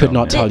 Voorhees in I this could film,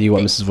 not yeah. tell you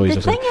what Mrs. Voorhees The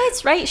looks like. thing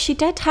is, right, she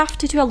did have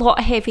to do a lot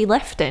of heavy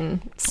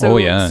lifting. So, Oh,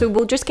 yeah. So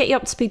we'll just get you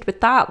up to speed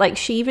with that. Like,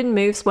 she even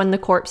moves when the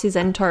corpse is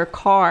into her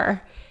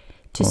car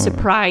to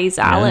surprise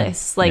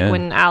Alice. Like, yeah.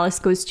 when Alice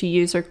goes to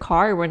use her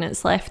car when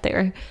it's left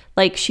there.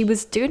 Like, she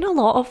was doing a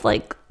lot of,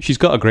 like, She's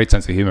got a great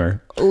sense of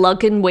humor.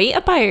 lugging weight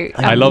about.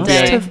 I love the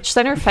idea. She's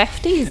in her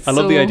 50s. I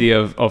love the idea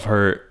of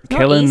her Not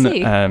killing.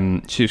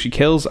 easy. She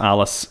kills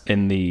Alice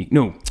in the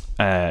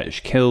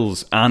she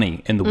kills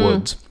Annie in the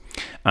woods,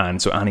 and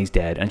so Annie's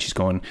dead, and she's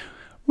going,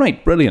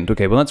 right, brilliant.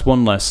 Okay, well that's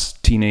one less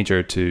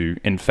teenager to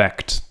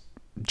infect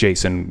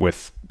Jason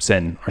with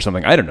sin or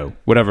something. I don't know,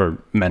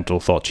 whatever mental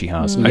thought she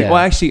has. Yeah.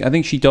 I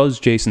think she does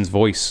Jason's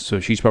voice,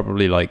 so she's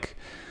probably like,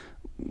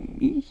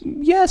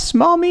 yes,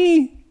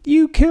 mommy,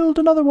 you killed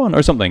another one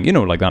or something,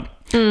 like that.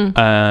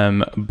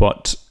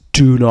 But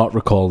Do not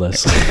recall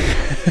this.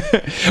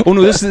 oh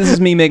no, this is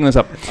me making this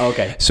up.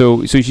 Okay.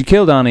 So she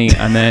killed Annie,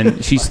 and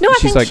then she's No, I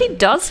she's think like, she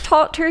does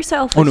talk to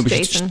herself oh as no, but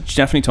Jason. she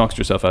definitely talks to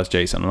herself as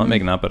Jason. I'm not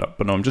making that bit up,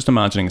 but no, I'm just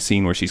imagining a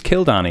scene where she's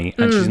killed Annie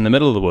and she's in the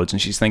middle of the woods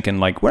and she's thinking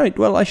like, right,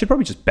 well, I should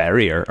probably just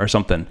bury her or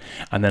something.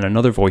 And then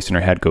another voice in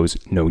her head goes,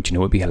 no, do you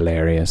know what'd be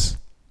hilarious?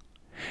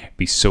 It'd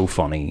be so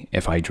funny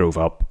if I drove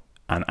up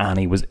and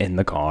Annie was in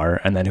the car,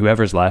 and then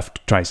whoever's left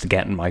tries to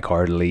get in my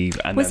car to leave,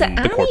 and Was then it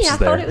the Annie? corpse I is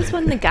there. thought it was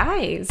one of the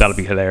guys. That'll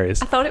be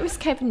hilarious. I thought it was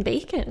Kevin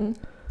Bacon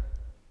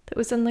that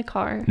was in the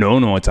car.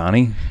 No, it's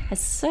Annie.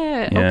 Is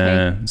it? Yeah,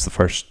 Okay. it's the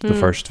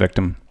first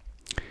victim.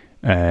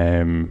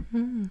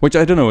 Which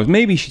I don't know,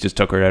 maybe she just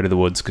took her out of the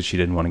woods because she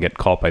didn't want to get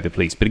caught by the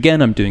police. But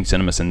again, I'm doing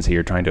cinema sins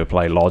here, trying to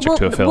apply logic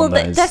to a film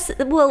that is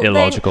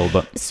illogical.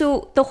 But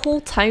so the whole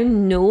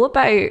town know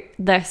about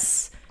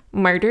this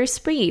murder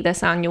spree,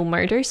 this annual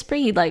murder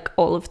spree, like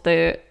all of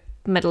the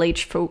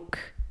middle-aged folk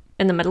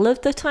in the middle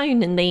of the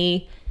town, and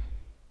they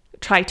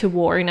try to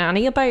warn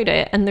Annie about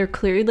it, and they're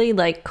clearly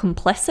like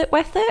complicit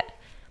with it,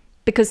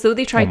 because though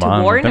they tried to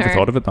warn I've never her,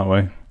 thought of it that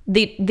way.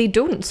 they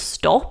don't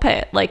stop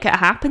it. Like, it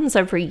happens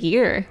every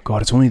year.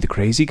 God, it's only the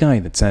crazy guy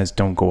that says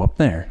don't go up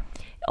there.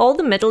 All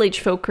the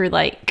middle-aged folk are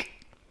like,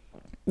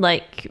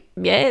 yeah,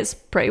 it's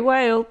pretty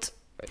wild.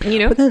 But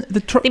then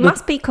They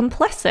must be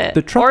complicit.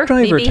 The truck or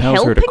driver maybe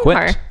tells her to helping quit.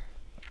 her.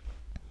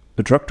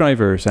 The truck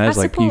driver says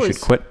I like, you should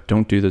suppose. quit,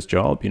 don't do this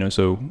job.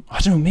 So I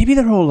don't know. Maybe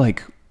they're all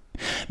like,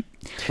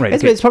 right.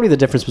 It's probably the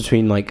difference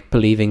between like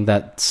believing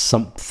that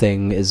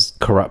something is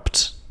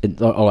corrupt,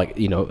 or like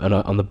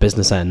on the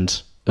business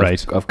end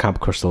of Camp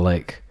Crystal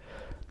Lake,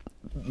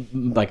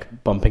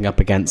 like bumping up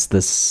against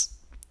this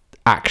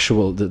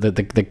actual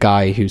the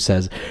guy who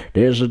says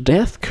there's a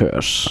death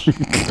curse,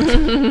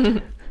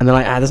 and they're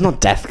like, there's not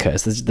death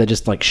curse. They're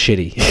just like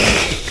shitty.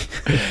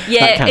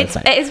 Yeah,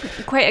 it is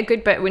quite a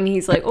good bit when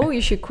he's like, oh,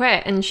 you should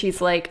quit, and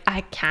she's like, I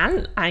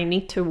can't, I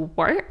need to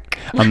work.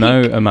 I'm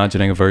now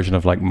imagining a version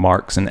of like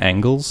Marx and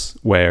Engels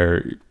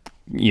where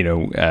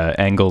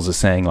Engels is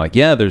saying like,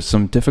 yeah, there's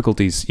some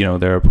difficulties,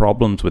 there are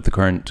problems with the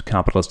current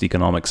capitalist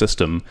economic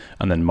system,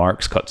 and then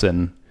Marx cuts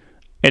in,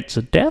 it's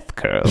a death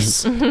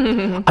curse.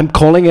 I'm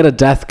calling it a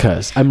death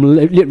curse. I'm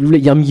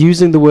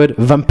using the word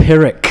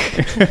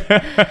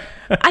vampiric.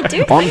 I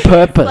do On think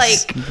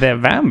purpose. It's, like, They're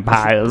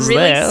vampires.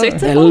 really there. They're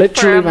suitable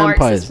literally for a vampires.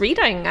 Marxist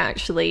reading,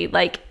 actually.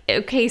 Like,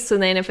 okay, so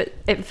then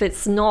if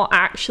it's not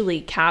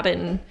actually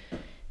Karen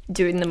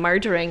doing the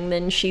murdering,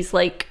 then she's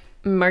like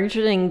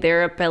murdering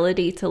their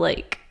ability to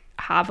like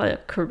have a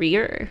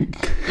career,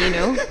 you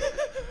know,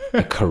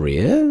 A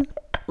career?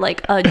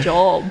 like a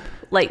job.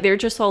 Like they're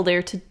just all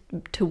there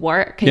to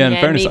work and Yeah, in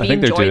then fairness, I maybe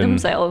think they're enjoy doing.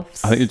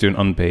 themselves. I think they're doing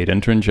unpaid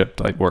internship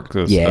type work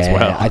as Yeah,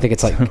 well. I think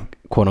it's like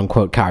quote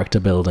unquote character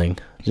building.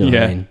 Do you know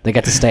what I Yeah. mean? They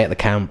get to stay at the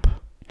camp.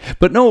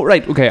 But no,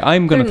 right? Okay,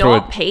 I'm They're gonna throw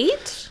not it. paid.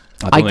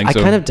 I don't think I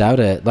so. kind of doubt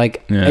it.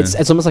 Like Yeah.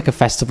 it's almost like a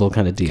festival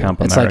kind of deal. Camp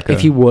It's America. like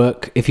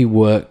if you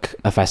work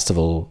a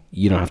festival,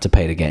 you don't have to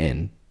pay to get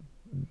in,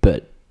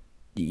 but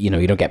you know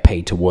you don't get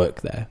paid to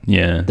work there.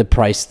 Yeah, The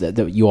price that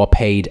you are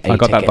paid a I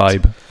got ticket.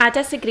 that vibe. I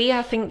disagree.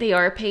 I think they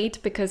are paid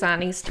because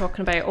Annie's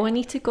talking about, oh, I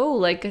need to go.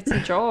 Like it's a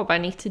job. I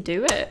need to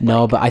do it.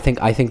 No, but I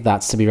think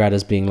that's to be read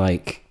as being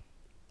like,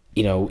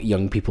 you know,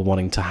 young people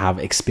wanting to have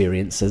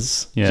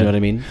experiences. Do Yeah. you know what I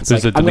mean? It's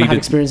There's like, a I'm going to have deleted-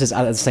 experiences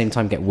and at the same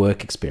time get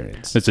work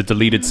experience. There's a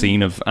deleted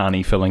scene of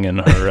Annie filling in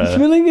her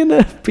Filling in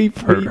a her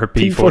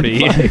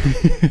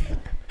P40,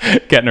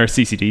 getting her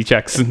CCD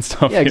checks and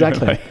stuff. Yeah, you know,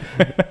 exactly.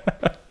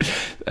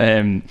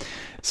 like-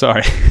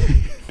 sorry.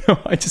 No,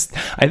 I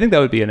think that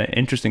would be an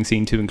interesting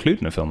scene to include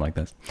in a film like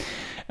this.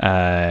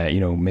 You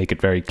know, make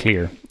it very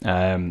clear.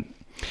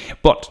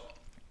 But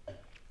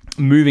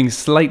moving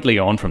slightly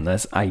on from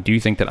this, I do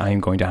think that I am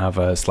going to have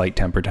a slight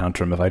temper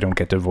tantrum if I don't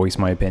get to voice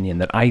my opinion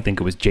that I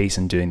think it was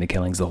Jason doing the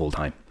killings the whole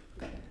time.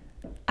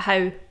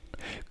 How?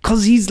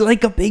 Because he's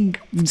like a big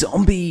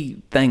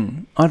zombie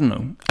thing. I don't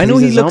know. I I know know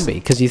he he's a looks... zombie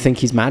because you think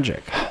he's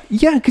magic.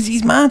 Yeah, because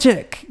he's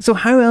magic. So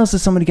how else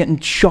is somebody getting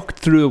chucked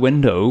through a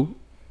window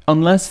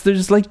unless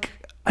there's like...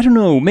 I don't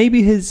know.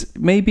 Maybe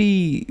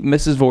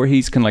Mrs.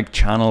 Voorhees can like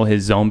channel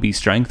his zombie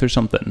strength or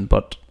something,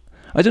 but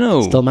I don't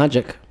know. Still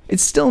magic.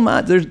 It's still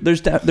mad.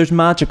 There's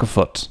magic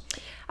afoot.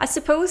 I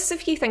suppose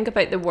if you think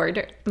about the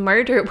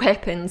murder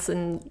weapons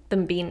and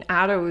them being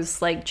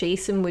arrows, like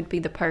Jason would be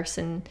the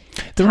person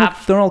to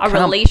have they're all a camp.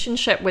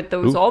 relationship with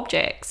those Ooh.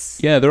 objects.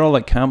 Yeah, they're all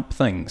like camp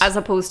things. As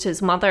opposed to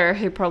his mother,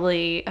 who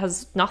probably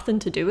has nothing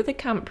to do with the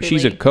camp, really.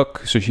 She's a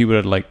cook, so she would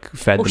have like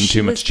fed them she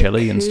too much was the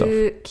chili and stuff.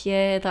 cook.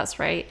 Yeah, that's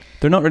right.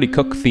 They're not really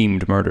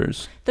cook-themed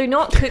murders. They're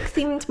not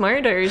cook-themed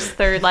murders.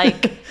 They're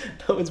like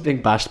No one's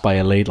being bashed by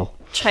a ladle.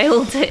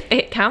 child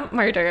at camp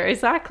murder.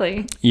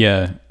 Exactly.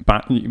 Yeah.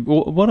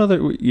 What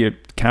other... Yeah,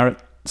 carrot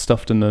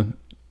stuffed in the...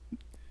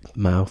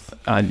 Mouth.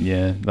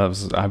 Yeah, I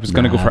was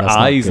going to go Nah, for that's not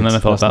eyes, and good. then I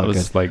thought That's that not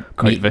was good. like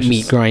quite vicious.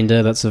 Meat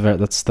grinder. That's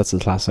a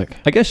classic.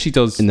 I guess she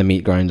does. In the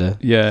meat grinder.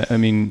 Yeah, I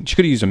mean, she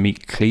could have used a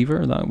meat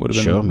cleaver. That would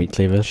have been Sure, meat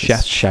cleaver.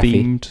 chef Chefy.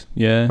 themed.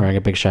 Yeah. Wearing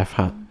a big chef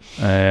hat.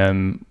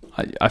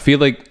 I feel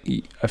like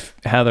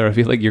Heather. I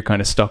feel like you're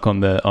kind of stuck on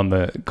the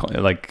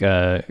like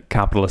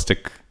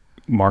capitalistic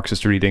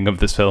Marxist reading of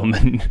this film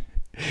and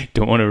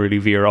don't want to really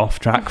veer off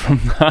track from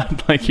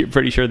that. Like you're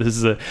pretty sure this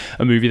is a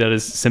movie that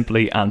is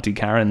simply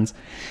anti-Karens.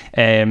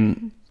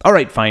 All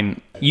right,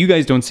 fine. You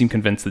guys don't seem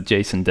convinced that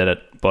Jason did it,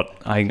 but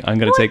I'm going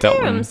to take that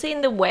one. I'm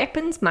saying the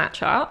weapons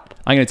match up,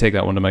 I'm going to take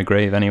that one to my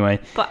grave anyway.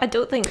 but I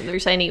don't think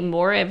there's any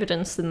more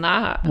evidence than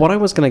that. What I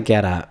was going to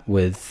get at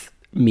with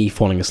me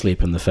falling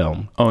asleep in the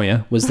film Oh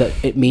yeah. was that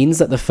it means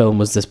that the film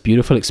was this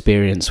beautiful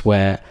experience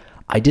where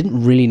I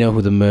didn't really know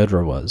who the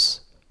murderer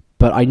was,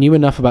 but I knew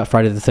enough about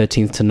Friday the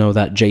 13th to know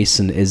that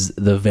Jason is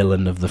the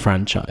villain of the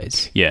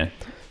franchise. Yeah.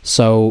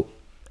 So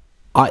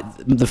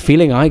the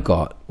feeling I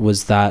got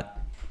was that,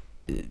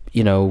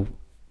 you know,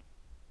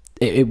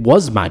 it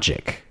was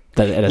magic,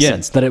 that in a Yeah.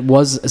 sense, that it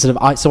was sort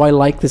of... So I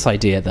like this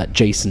idea that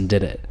Jason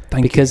did it.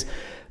 Thank you. because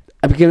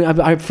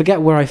I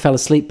forget where I fell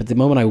asleep, but the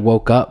moment I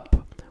woke up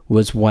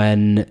was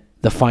when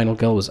the final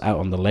girl was out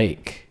on the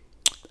lake.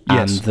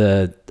 Yes. And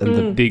the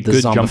The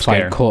good jump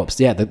scare. zombified corpse.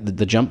 Yeah,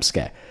 the jump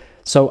scare.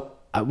 So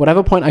at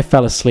whatever point I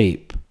fell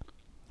asleep,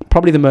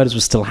 probably the murders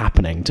were still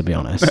happening, to be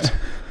honest.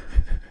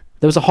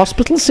 There was a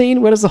hospital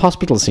scene. Where does the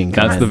hospital scene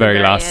come That's in? the very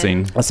Very last end.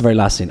 scene. That's the very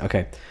last scene.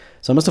 Okay.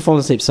 So I must have fallen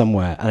asleep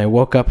somewhere, and I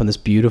woke up in this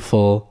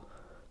beautiful,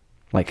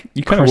 like,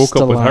 You kind of woke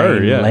up with her,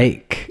 crystalline yeah.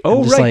 lake. Oh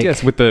I'm just right, like-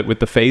 yes, with the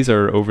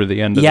phaser over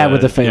the end of Yeah, the...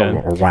 with the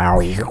phaser. Wow.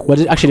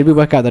 Did we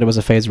work out that it was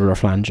a phaser or a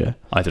flanger?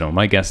 I don't know.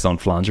 My guess is on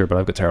flanger, but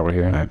I've got terrible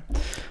hearing. Right.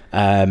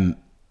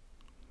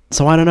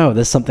 So I don't know.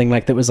 There's something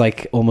like that was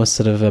like almost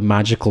sort of a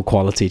magical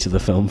quality to the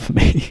film for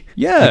me.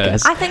 Yeah. I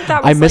guess. I think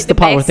that I was missed like the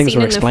part where best things scene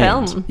were in the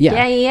explained. film.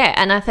 Yeah. Yeah.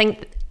 And I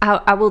think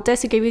I will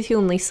disagree with you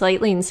only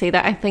slightly and say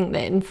that I think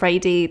that in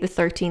Friday the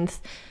 13th,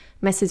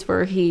 Mrs.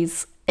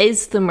 Voorhees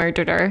is the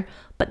murderer.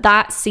 But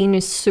that scene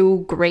is so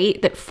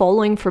great that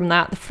following from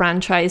that, the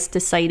franchise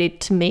decided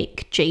to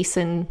make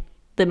Jason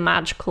the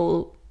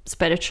magical,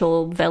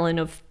 spiritual villain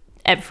of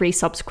every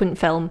subsequent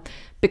film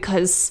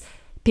because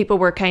people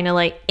were kind of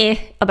like,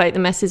 about the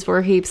Mrs.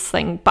 Voorhees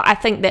thing. But I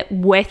think that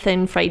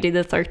within Friday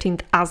the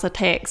 13th as a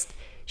text,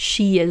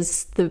 she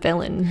is the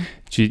villain.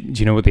 Do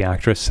you know what the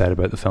actress said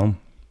about the film?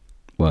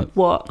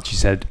 What? She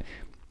said,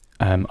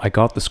 I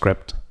got the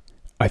script.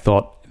 I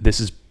thought, this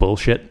is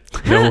bullshit.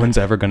 No one's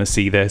ever going to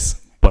see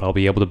this. but I'll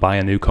be able to buy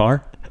a new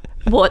car.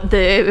 What,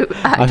 the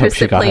hope actress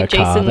she that got her played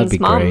car. That'd be Jason's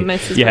mum, great.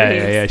 Mrs. Yeah,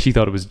 Reeves. yeah. She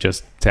thought it was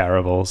just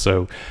terrible,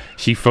 so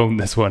she phoned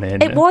this one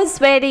in. It was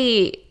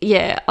very,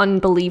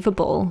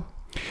 unbelievable.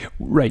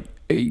 Right.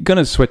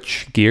 Gonna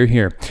switch gear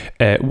here.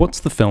 What's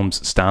the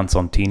film's stance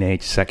on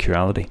teenage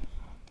sexuality?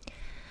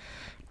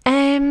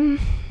 I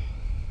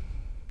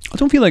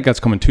don't feel like that's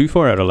coming too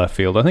far out of left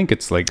field. I think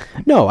it's like...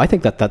 No, I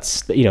think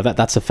that's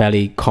that's a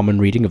fairly common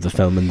reading of the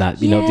film, and that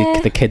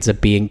the kids are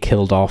being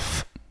killed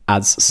off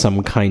as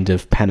some kind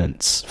of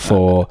penance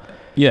for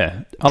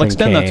Yeah, I'll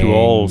extend that to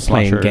all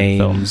playing slasher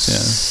games,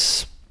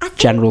 films.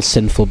 general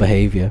sinful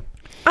behavior.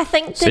 I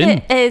think that Sin.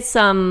 it is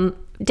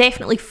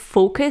definitely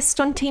focused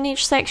on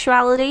teenage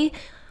sexuality,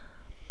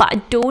 but I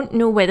don't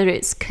know whether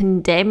it's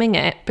condemning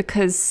it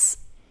because,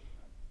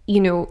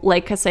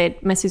 like I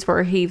said, Mrs.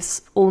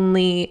 Voorhees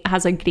only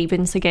has a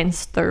grievance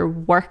against their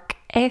work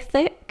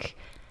ethic.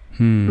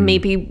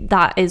 Maybe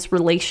that is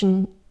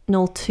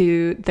relational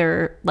to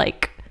their,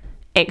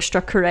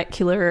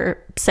 extracurricular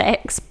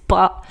sex,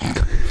 but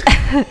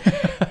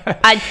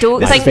I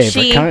don't think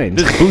she...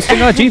 Just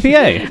boosting our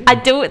GPA. I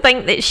don't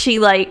think that she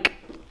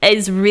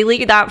is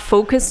really that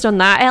focused on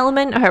that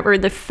element. However,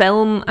 the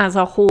film as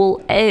a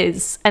whole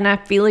is, and I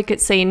feel like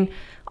it's saying,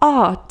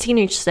 "Oh,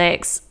 teenage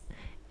sex,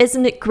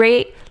 isn't it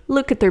great?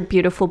 Look at their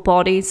beautiful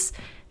bodies.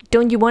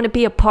 Don't you want to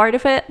be a part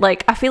of it?"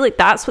 I feel like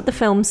that's what the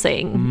film's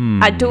saying.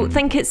 I don't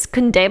think it's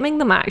condemning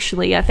them.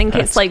 Actually, I think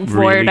it's Really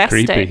voyeuristic.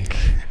 creepy.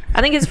 I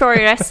think it's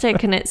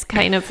voyeuristic, and it's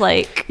kind of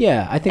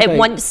Yeah, I think it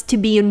wants to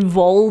be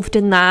involved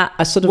in that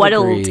I sort of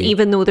world, agree.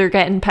 even though they're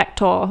getting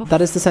picked off.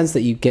 that is the sense that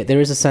you get. There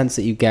is a sense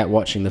that you get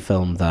watching the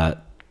film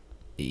that,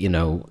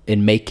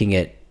 in making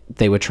it,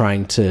 they were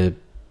trying to,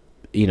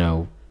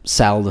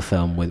 sell the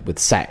film with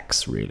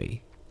sex,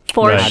 really.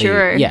 For Right.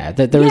 sure. Yeah,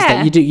 there is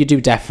that. You do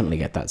definitely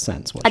get that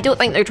sense. I don't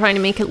think they're trying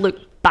to make it look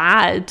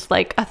bad.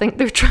 I think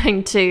they're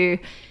trying to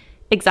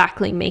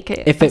exactly make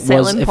it if a it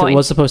selling was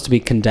point. supposed to be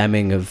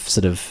condemning of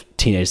sort of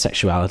teenage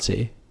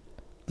sexuality,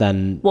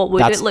 then What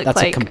would that's, it look that's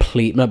like? a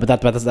complete no, but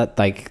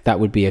that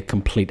would be a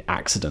complete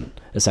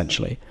accident.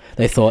 Essentially,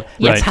 they thought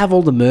let's Right. have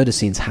all the murder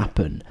scenes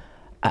happen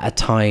at a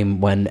time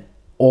when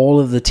all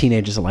of the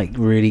teenagers are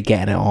really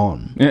getting it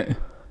on, Yeah.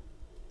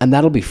 and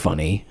that'll be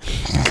funny,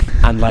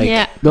 and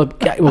Yeah.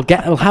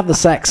 we'll have the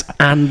sex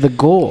and the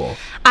gore.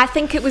 I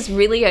think it was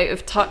really out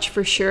of touch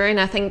for sure, and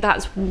I think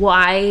that's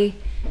why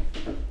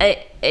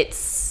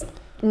it's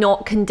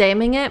not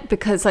condemning it,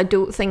 because I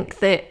don't think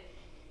that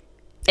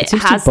it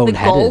seems too has the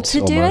gall boneheaded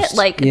to do almost.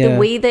 it. Yeah. The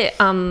way that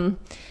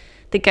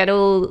the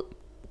girl,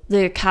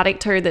 the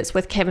character that's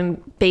with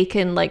Kevin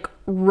Bacon,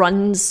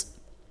 runs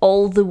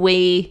all the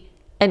way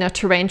in a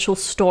torrential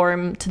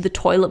storm to the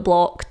toilet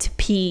block to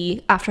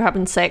pee after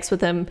having sex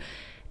with him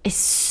is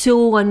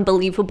so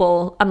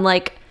unbelievable. I'm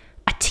like,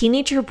 a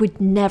teenager would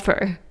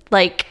never.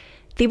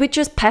 They would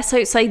just piss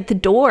outside the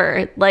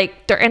door.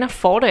 They're in a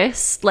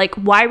forest.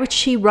 Why would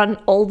she run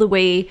all the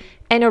way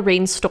in a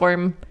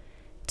rainstorm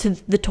to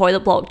the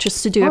toilet block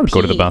just to do I a would pee?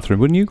 go to the bathroom.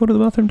 Wouldn't you go to the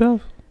bathroom,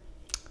 Dave?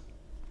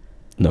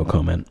 No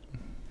comment.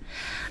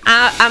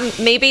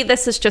 Maybe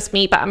this is just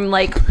me, but I'm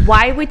like,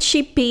 why would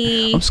she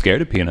be... I'm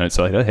scared of peeing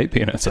outside. I hate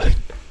peeing outside.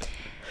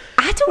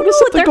 I don't if know.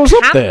 something goes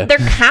up there? They're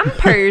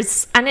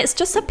campers, and it's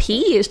just a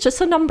pee. It's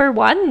just a number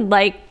one.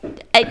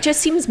 It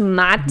just seems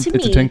mad to me.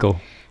 It's a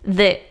tinkle.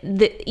 That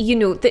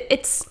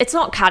it's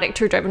not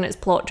character driven, it's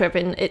plot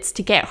driven. It's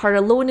to get her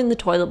alone in the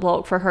toilet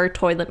block for her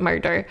toilet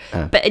murder,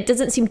 but it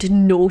doesn't seem to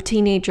know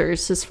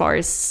teenagers, as far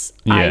as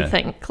I Yeah.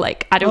 think.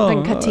 I don't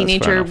think a that's fair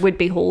teenager enough. would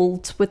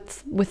behold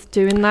with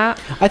doing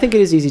that. I think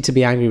it is easy to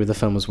be angry with the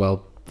film as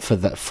well for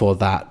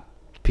that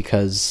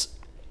because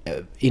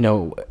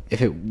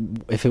if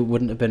it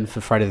wouldn't have been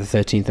for Friday the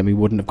 13th, then we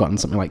wouldn't have gotten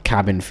something like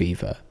Cabin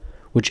Fever,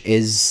 which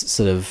is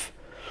sort of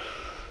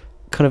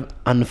kind of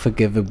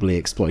unforgivably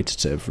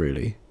exploitative,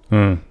 really.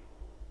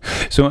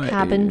 So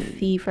Cabin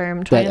Fever.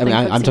 I'm trying But, to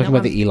think. I'm talking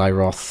about the Eli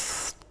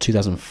Roth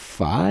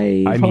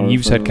 2005. I mean,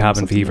 you said horror film, Cabin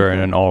something Fever, like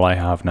that. and all I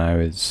have now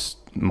is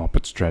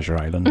Muppets Treasure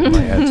Island in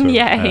my head. So,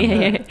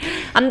 yeah.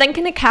 I'm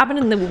thinking of Cabin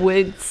in the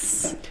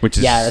Woods. Which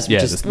is Yeah, that's the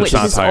which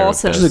is satire of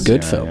awesome. this. Which is a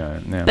good Yeah,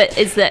 film. yeah. But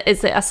is it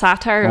a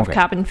satire of Okay.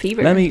 Cabin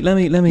Fever? Let me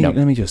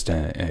No. just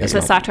It's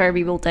a satire of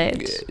Evil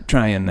Dead.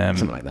 try and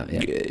Something like that,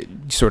 yeah.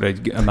 sort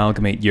of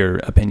amalgamate your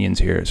opinions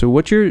here. So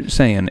what you're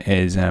saying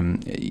is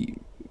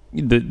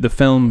the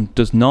film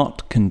does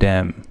not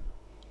condemn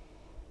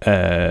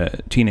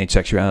teenage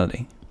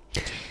sexuality.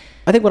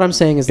 I think what I'm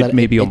saying is It that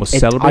maybe almost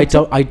celebrates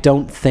I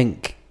don't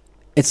think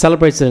it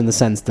celebrates it in the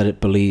sense that it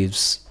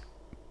believes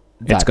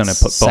It's that gonna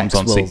put bums sex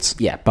on will- seats.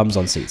 Yeah, bums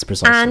on seats,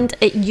 precisely. And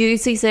it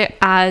uses it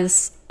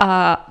as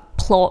a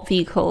plot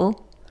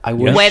vehicle, I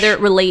wish, whether it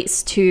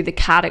relates to the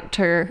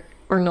character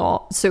or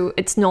not. So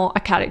it's not a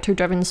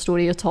character-driven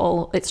story at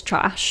all. It's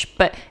trash.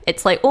 But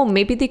it's like, oh,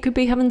 maybe they could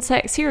be having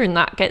sex here, and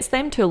that gets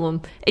them to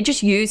them. It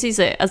just uses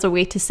it as a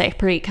way to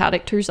separate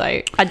characters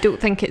out. I don't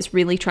think it's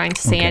really trying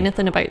to say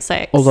anything about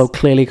sex. although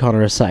clearly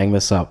Connor is setting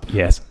this up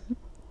Yes,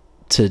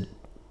 to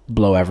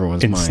blow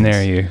everyone's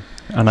ensnare minds. you.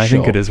 and I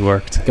think it has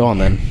worked. Go on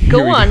then.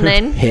 Go on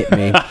then. Hit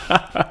me.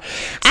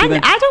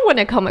 I don't want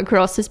to come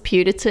across as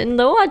Puritan,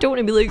 though. I don't want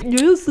to be like,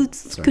 yes,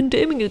 it's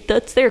condemning it.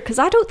 That's there, because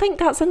I don't think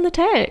that's in the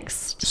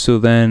text. So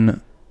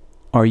then,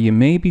 are you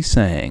maybe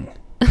saying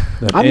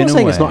that I'm in not a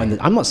saying way, it's not in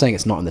the. I'm not saying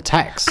it's not in the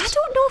text. I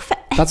don't know if it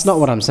is. That's not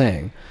what I'm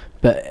saying.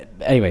 But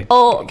anyway.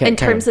 Oh, in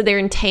terms of their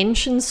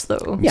intentions,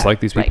 though. It's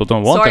like these people Right.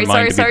 don't want Sorry, their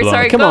mind to be sorry, blown.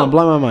 sorry. Come Go. on,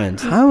 blow my mind.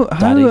 How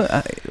Daddy.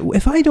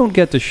 if I don't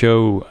get to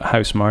show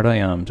how smart I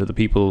am to the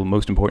people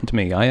most important to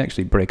me, I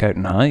actually break out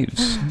in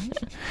hives.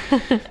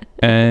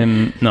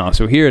 No,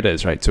 so here it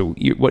is, right? So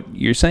what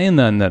you're saying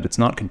then, that it's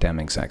not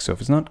condemning sex. So if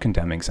it's not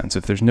condemning sex,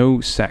 if there's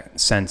no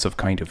sense of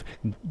kind of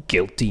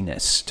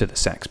guiltiness to the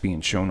sex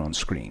being shown on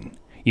screen,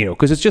 you know,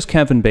 because it's just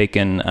Kevin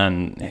Bacon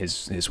and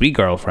his wee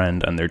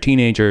girlfriend and they're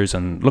teenagers,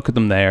 and look at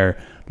them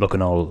there looking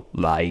all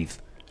lithe.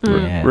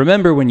 Yeah.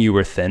 Remember when you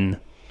were thin?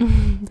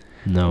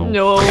 No.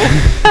 No.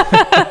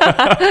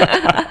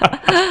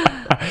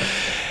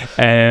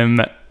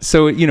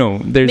 So, you know,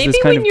 there's Maybe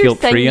this kind when of you're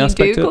guilt-free thin, you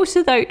aspect do to go it.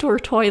 to the outdoor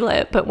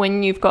toilet, but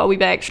when you've got a wee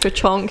bit extra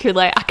chunk, you're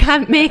like, I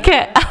can't make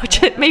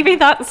it. Maybe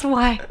that's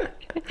why.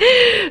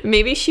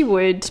 Maybe she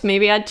would.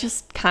 Maybe I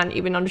just can't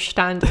even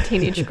understand a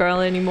teenage girl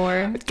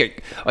anymore. Okay,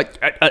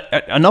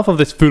 enough of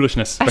this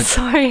foolishness. I'm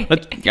sorry.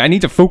 I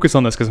need to focus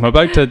on this because I'm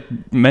about to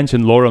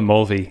mention Laura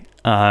Mulvey.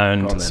 Go on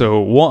then. And so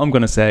what I'm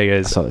going to say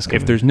is, saw this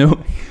coming. if there's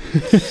no...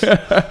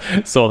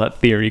 saw that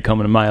theory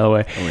coming a mile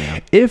away. Oh, yeah.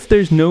 If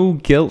there's no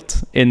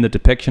guilt in the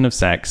depiction of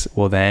sex,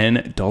 well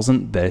then,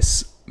 doesn't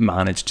this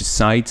manage to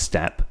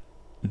sidestep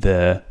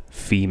the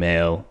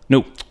female...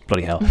 No,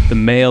 bloody hell. The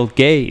male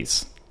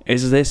gaze?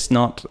 Is this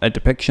not a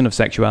depiction of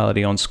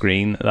sexuality on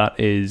screen that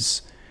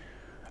is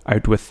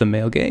out with the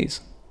male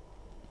gaze?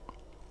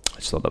 I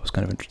just thought that was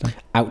kind of interesting.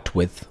 Out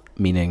with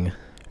meaning.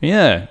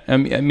 Yeah,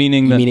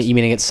 meaning that... You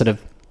meaning it's sort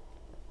of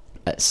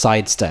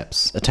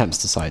sidesteps, attempts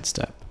to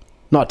sidestep.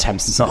 Not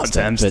attempts to Not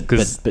sidestep,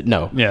 attempts, but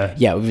no. Yeah.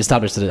 Yeah, we've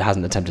established that it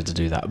hasn't attempted to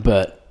do that,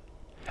 but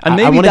And I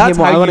maybe wanna that's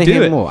hear more. how I you wanna do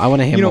hear it. more. I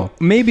want to hear You know, more.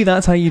 maybe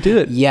that's how you do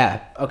it.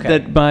 Yeah. Okay.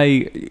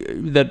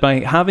 That by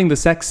having the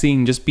sex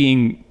scene just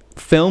being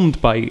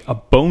filmed by a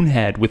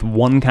bonehead with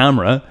one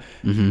camera,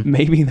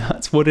 maybe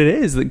that's what it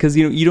is. Because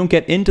you don't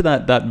get into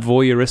that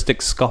voyeuristic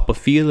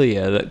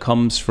scopophilia that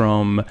comes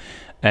from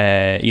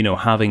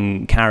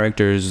having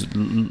characters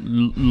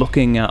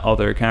looking at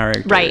other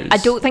characters. Right. I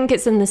don't think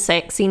it's in the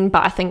sex scene,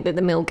 but I think that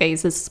the male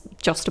gaze is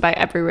just about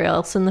everywhere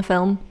else in the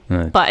film.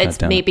 But it's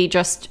damn it. maybe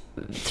just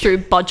through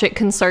budget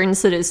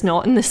concerns that it's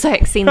not in the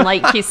sex scene,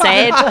 like you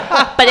said.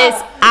 But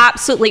it's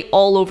absolutely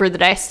all over the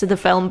rest of the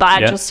film. But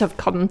I just have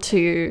come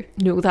to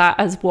know that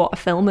as what a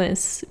film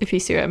is, if you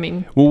see what I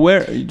mean. Well,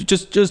 where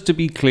just to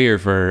be clear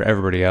for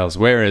everybody else,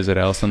 where is it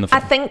else in the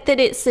I film? think that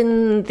it's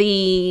in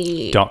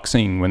the... Dock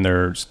scene when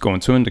they're going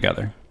swimming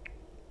together.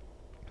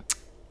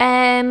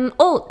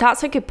 Oh,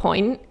 that's a good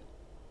point.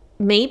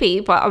 Maybe,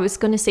 but I was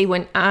going to say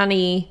when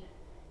Annie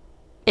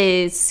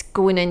is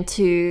going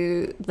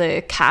into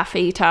the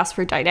cafe to ask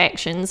for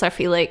directions, I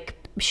feel like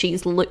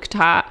she's looked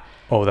at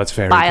Oh, that's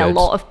very by good. a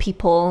lot of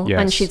people,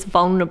 Yes. and she's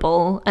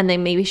vulnerable, and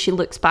then maybe she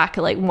looks back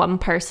at like one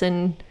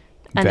person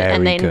and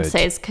Very then good.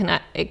 says, can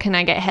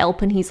I get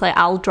help? And he's like,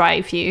 I'll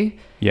drive you.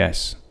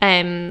 Yes.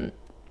 In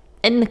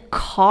the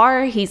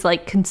car, he's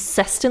like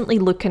consistently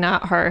looking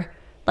at her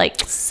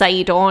like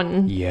side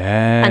on.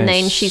 Yes. And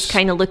then she's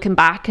kind of looking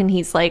back and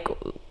he's like,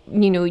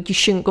 you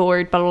shouldn't go,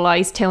 or blah, blah, blah.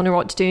 He's telling her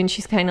what to do. And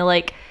she's kind of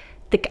like,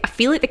 I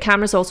feel like the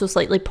camera's also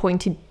slightly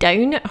pointed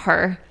down at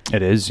her.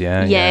 It is,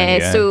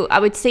 yeah. So I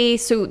would say,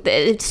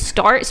 it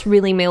starts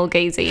really male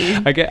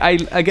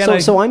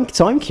gazy.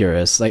 So I'm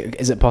curious. Like,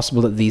 is it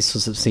possible that these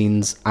sorts of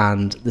scenes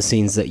and the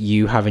scenes that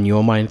you have in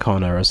your mind,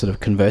 Connor, are sort of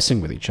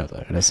conversing with each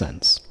other in a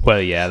sense?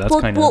 Well, yeah, that's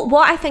kind of... Well,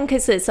 what I think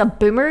is it's a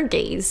boomer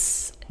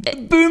gaze.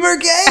 Boomer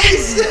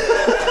gaze.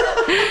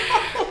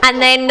 And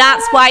then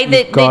that's why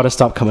Gotta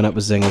stop coming up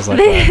with zingers like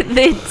that.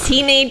 the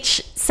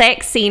teenage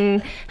sex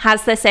scene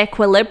has this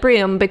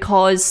equilibrium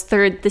because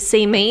they're the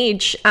same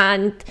age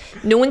and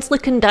no one's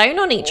looking down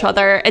on each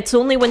other. It's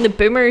only when the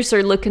boomers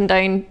are looking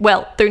down.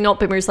 Well, they're not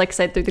boomers, like I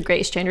said, they're the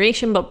greatest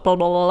generation, but blah,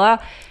 blah, blah,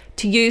 blah.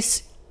 To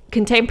use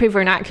contemporary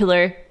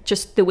vernacular,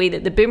 just the way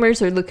that the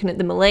boomers are looking at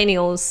the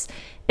millennials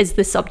is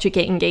the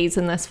subjugating gaze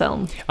in this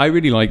film. I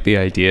really like the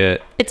idea.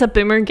 It's a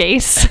boomer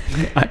gaze.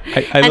 I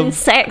And love...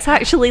 sex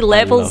actually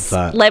levels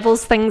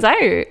things out.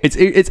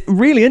 It's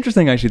really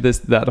interesting, actually,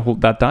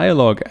 that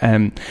dialogue.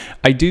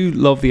 I do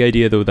love the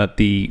idea, though, that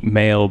the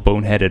male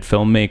boneheaded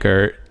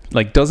filmmaker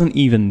like doesn't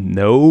even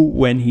know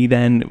when he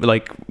then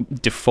like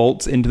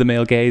defaults into the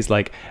male gaze.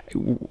 Like,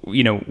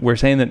 we're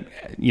saying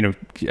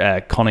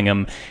that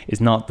Cunningham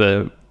is not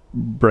the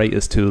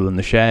brightest tool in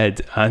the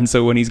shed, and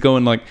so when he's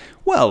going like,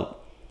 well,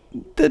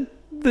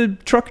 the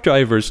truck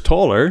driver's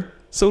taller,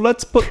 so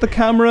let's put the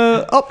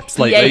camera up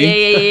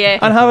slightly Yeah.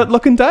 and have it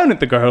looking down at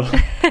the girl.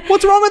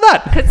 What's wrong with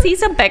that? Because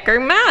he's a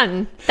bigger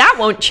man. That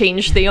won't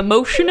change the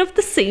emotion of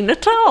the scene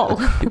at all.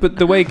 But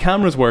the way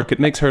cameras work, it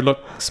makes her look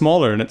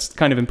smaller, and it's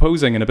kind of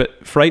imposing and a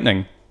bit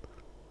frightening.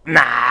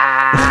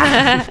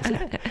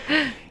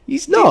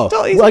 He's No,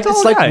 he's like a tall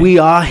it's like guy. we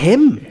are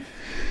him.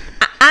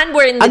 And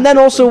we're in the And then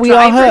also we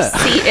are driver's her.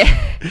 seat.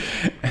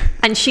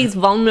 And she's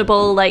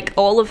vulnerable, like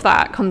all of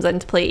that comes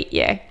into play,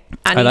 yeah.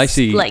 And And I he's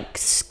see- like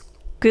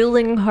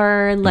schooling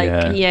her, like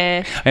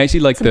yeah. I actually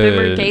like It's a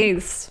boomer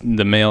gaze.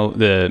 the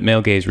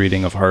male gaze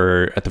reading of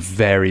her at the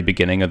very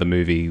beginning of the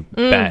movie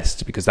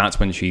best, because that's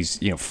when she's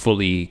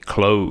fully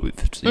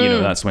clothed.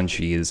 That's when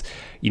she is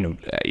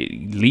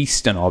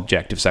least an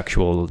object of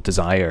sexual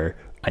desire,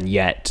 and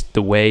yet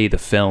the way the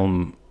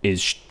film is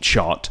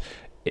shot,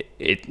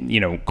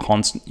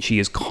 she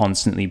is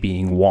constantly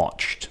being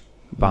watched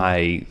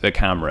by the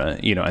camera,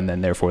 and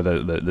then therefore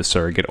the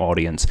surrogate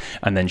audience,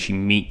 and then she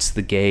meets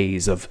the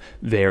gaze of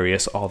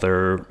various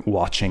other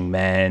watching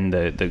men,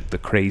 the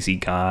crazy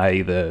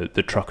guy,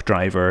 the truck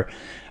driver,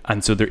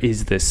 and so there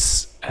is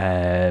this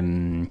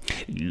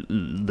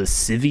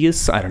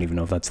lascivious, I don't even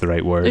know if that's the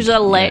right word. There's a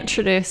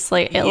lecherous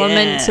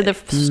element to the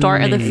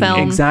start of the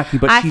film. Exactly,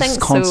 but I she's think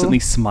constantly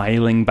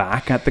smiling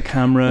back at the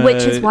camera,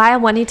 which is why I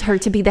wanted her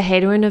to be the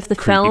heroine of the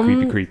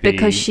film, creepy.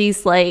 because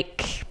she's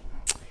like,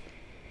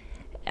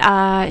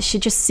 she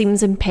just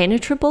seems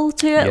impenetrable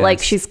to it. Yes. Like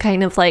she's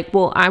kind of like,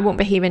 well, I won't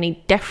behave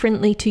any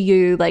differently to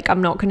you. Like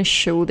I'm not going to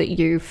show that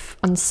you've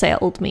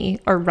unsettled me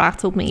or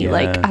rattled me. Yeah.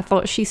 Like I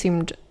thought she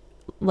seemed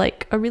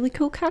like a really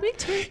cool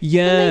character.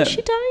 Yeah, And then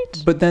she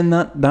died. but then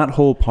that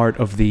whole part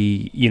of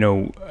the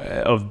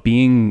of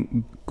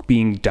being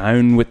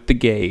down with the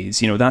gaze,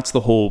 that's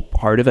the whole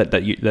part of it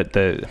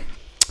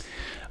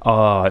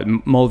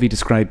Mulvey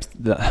describes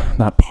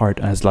that part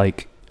as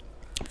like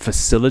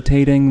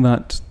facilitating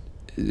that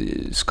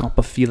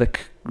scopophilic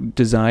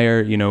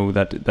desire,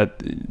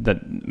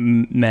 that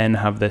men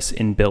have this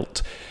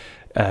inbuilt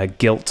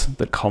guilt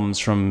that comes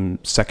from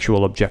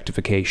sexual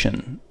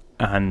objectification,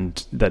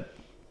 and that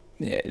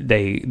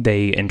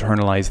they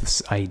internalize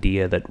this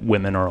idea that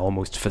women are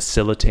almost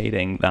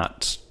facilitating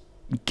that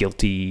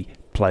guilty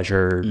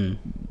pleasure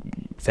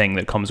thing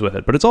that comes with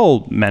it. But it's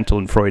all mental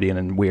and Freudian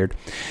and weird.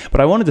 But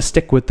I wanted to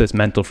stick with this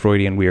mental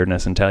Freudian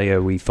weirdness and tell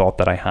you we thought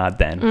that I had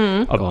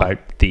then about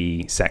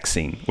the sex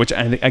scene, which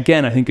I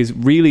think is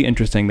really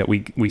interesting, that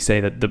we say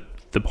that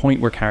the point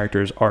where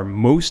characters are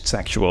most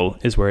sexual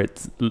is where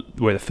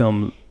the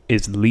film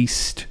is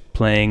least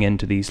playing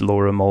into these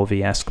Laura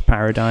Mulvey-esque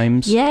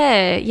paradigms.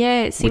 Yeah,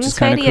 it Which is seems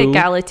kinda very cool.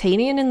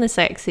 egalitarian in the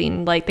sex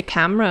scene, like the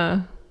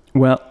camera.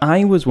 Well,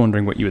 I was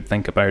wondering what you would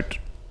think about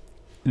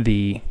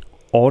the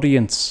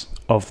audience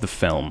of the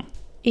film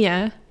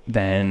Yeah.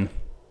 then,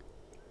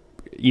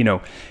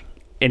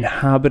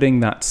 inhabiting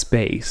that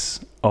space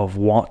of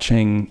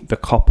watching the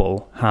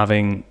couple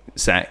having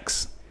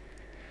sex,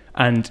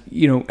 and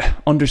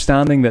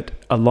understanding that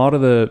a lot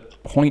of the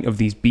point of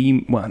these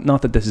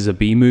not that this is a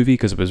B movie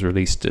because it was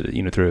released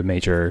through a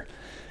major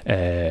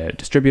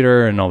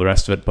distributor and all the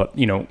rest of it, but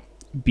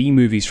B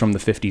movies from the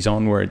 50s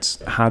onwards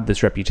had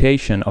this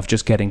reputation of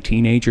just getting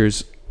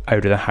teenagers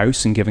out of the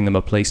house and giving them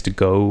a place to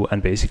go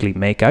and basically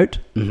make out.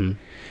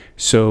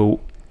 So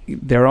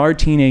there are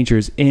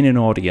teenagers in an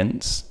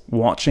audience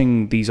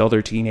watching these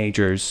other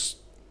teenagers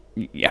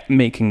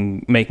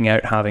making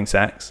out, having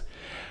sex,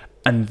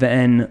 and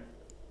then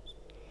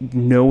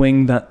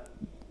knowing that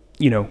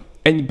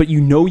but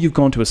you've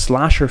gone to a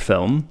slasher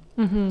film,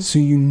 so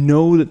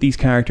that these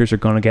characters are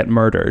going to get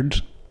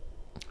murdered.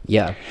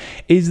 Yeah.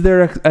 Is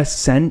there a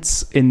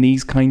sense in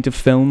these kind of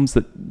films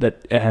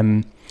that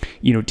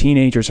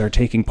teenagers are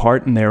taking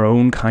part in their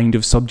own kind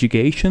of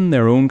subjugation,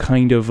 their own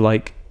kind of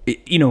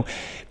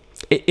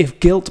if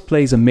guilt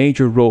plays a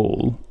major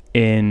role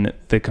in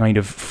the kind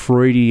of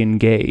Freudian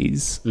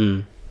gaze,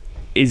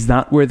 is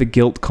that where the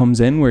guilt comes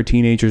in, where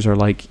teenagers are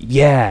like,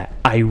 yeah,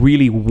 I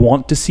really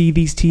want to see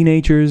these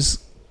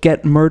teenagers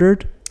get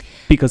murdered?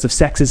 Because if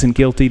sex isn't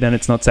guilty, then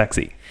it's not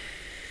sexy.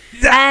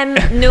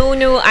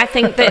 No, I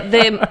think that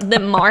the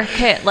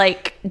market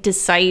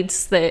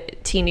decides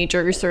that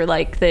teenagers are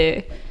like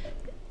the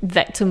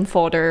victim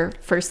fodder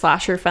for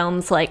slasher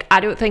films. I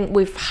don't think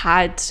we've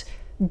had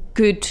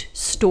good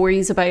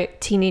stories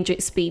about teenage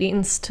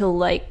experience till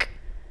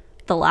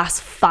the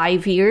last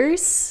 5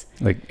 years.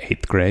 Like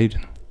 8th grade.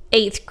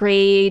 8th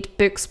grade,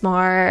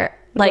 Booksmart.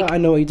 I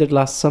know what you did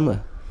last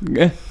summer.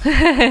 Yeah.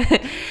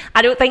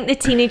 I don't think the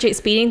teenage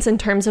experience in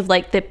terms of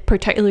the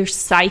particular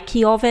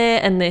psyche of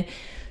it and the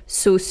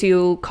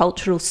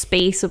socio-cultural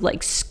space of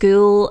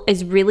school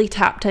is really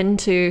tapped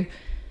into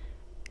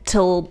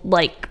till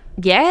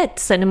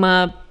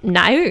cinema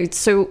now.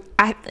 So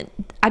I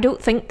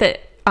don't think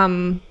that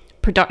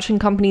production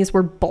companies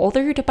were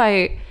bothered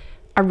about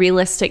a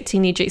realistic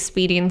teenage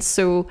experience.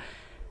 So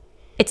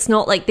it's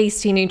not like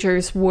these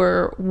teenagers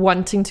were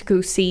wanting to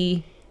go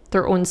see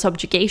their own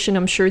subjugation.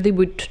 I'm sure they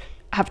would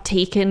have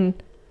taken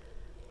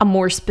a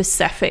more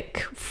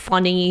specific,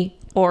 funny,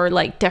 or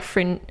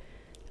different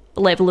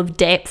level of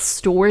depth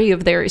story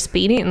of their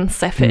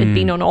experience if it had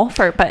been on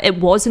offer, but it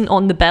wasn't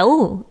on the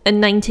bill in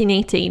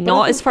 1980,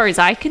 not as far as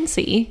I can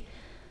see.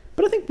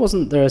 But I think,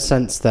 wasn't there a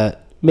sense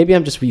that, maybe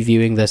I'm just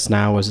reviewing this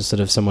now as a sort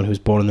of someone who was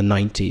born in the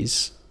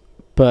 90s,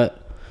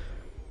 but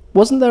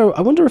wasn't there,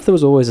 I wonder if there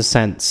was always a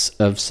sense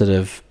of sort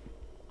of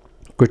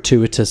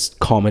gratuitous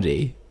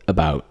comedy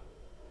about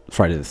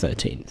Friday the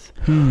 13th.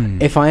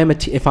 If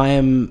I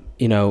am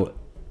you know,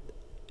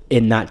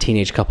 in that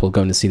teenage couple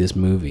going to see this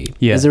movie,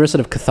 is there a sort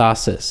of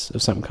catharsis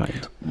of some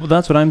kind? Well,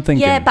 that's what I'm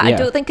thinking. Yeah, but I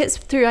don't think it's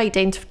through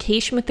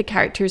identification with the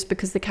characters,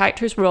 because the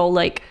characters were all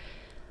like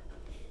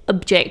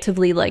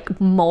objectively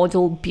like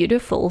model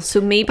beautiful.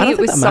 So maybe it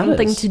was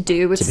something to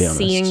do with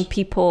seeing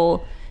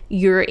people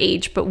your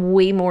age but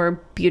way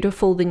more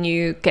beautiful than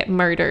you get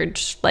murdered.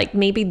 Like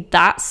maybe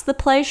that's the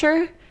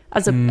pleasure,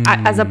 as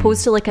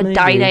opposed to like a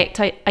direct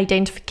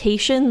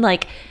identification.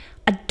 Like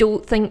I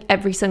don't think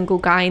every single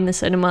guy in the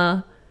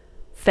cinema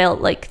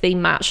felt like they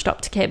matched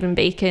up to Kevin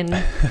Bacon,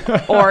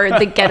 or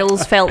the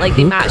girls felt like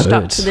they matched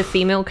up to the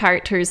female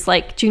characters.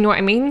 Like, do you know what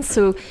I mean?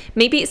 So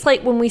maybe it's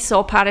like when we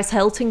saw Paris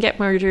Hilton get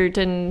murdered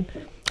in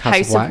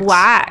House of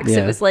Wax.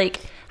 It was like,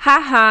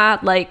 haha,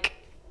 like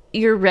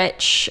you're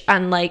rich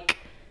and like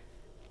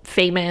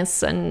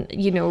famous and,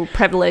 you know,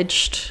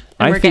 privileged,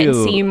 and we're getting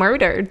to see you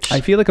murdered. I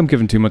feel like I'm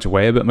giving too much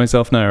away about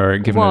myself now, or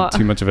giving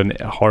too much of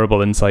a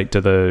horrible insight to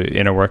the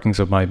inner workings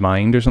of my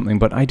mind or something.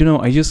 But I don't know.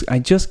 I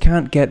just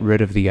can't get rid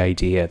of the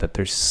idea that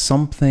there's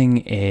something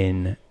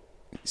in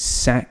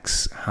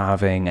sex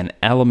having an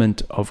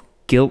element of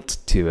guilt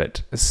to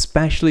it,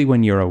 especially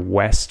when you're a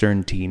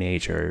Western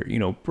teenager, you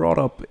know, brought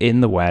up in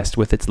the West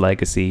with its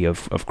legacy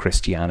of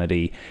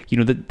Christianity. You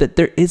know, that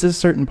there is a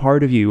certain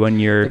part of you when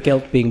you're... The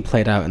guilt being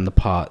played out in the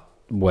part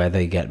where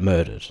they get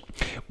murdered.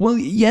 Well,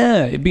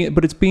 yeah,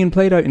 but it's being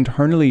played out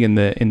internally in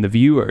the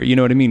viewer, you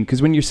know what I mean?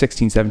 Because when you're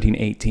 16, 17,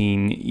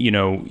 18, you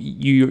know,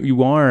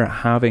 you are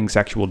having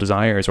sexual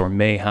desires or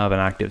may have an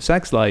active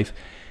sex life,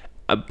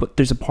 but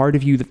there's a part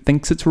of you that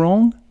thinks it's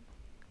wrong,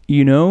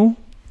 you know?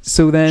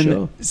 So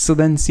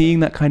then seeing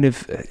that kind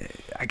of,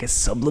 I guess,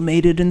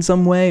 sublimated in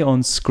some way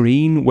on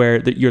screen, where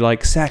that you're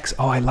like, sex,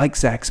 oh, I like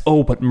sex,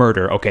 oh, but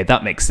murder, okay,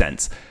 that makes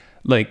sense.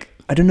 Like,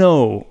 I don't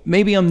know,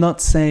 maybe I'm not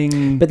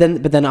saying... But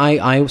then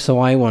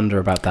I wonder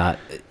about that,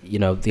 you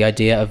know, the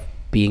idea of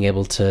being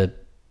able to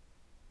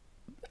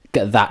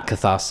get that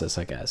catharsis,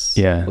 I guess.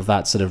 Yeah. Of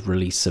that sort of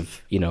release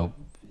of, you know,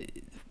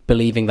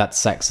 believing that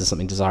sex is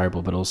something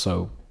desirable, but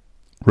also...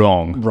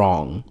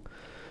 Wrong.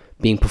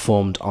 Being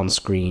performed on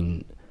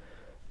screen...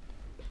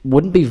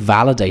 wouldn't be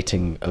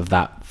validating of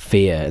that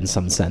fear in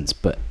some sense,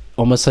 but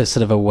almost a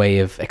sort of a way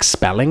of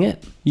expelling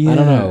it. Yeah. I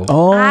don't know.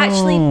 Oh, I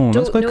actually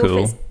don't know cool.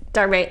 if it's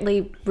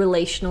directly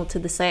relational to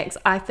the sex.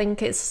 I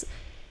think it's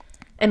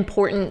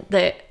important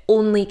that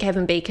only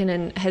Kevin Bacon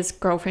and his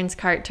girlfriend's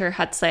character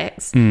had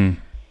sex.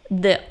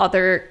 The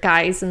other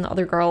guys and the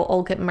other girl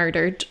all get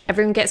murdered.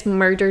 Everyone gets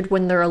murdered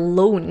when they're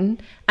alone,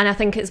 and I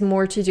think it's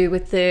more to do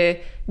with the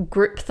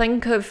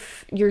groupthink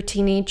of your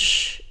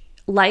teenage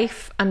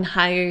life and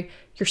how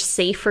you're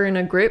safer in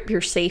a group, you're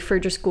safer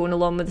just going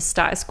along with the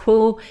status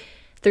quo.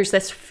 There's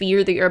this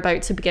fear that you're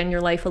about to begin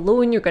your life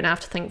alone, you're going to have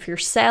to think for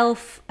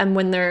yourself, and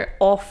when they're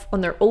off on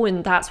their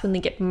own, that's when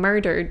they get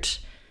murdered.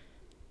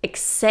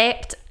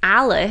 Except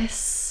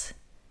Alice,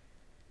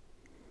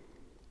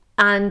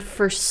 and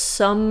for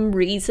some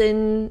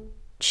reason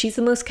she's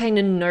the most kind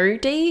of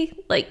nerdy,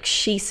 like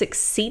she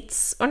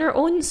succeeds on her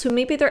own, so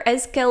maybe there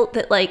is guilt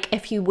that like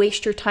if you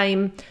waste your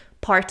time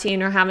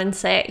partying or having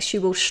sex,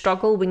 you will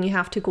struggle when you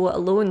have to go it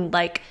alone.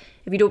 Like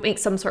if you don't make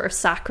some sort of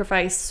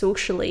sacrifice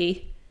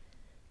socially,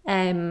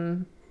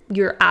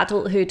 your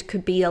adulthood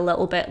could be a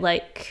little bit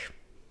like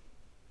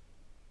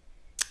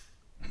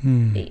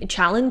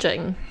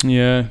challenging.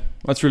 Yeah,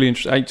 that's really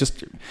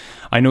interesting.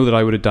 I know that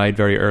I would have died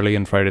very early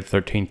in Friday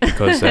the 13th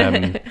because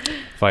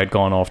if I had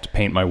gone off to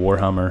paint my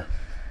Warhammer,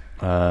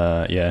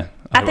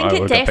 I think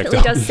it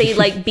definitely does say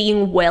like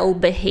being well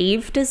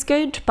behaved is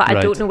good, but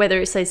I don't know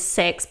whether it says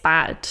sex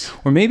bad.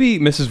 Or maybe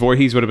Mrs.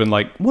 Voorhees would have been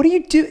like, "What do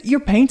you do? You're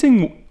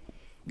painting.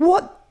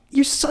 What?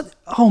 You're so.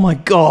 Oh my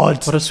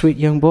god! What a sweet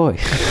young boy."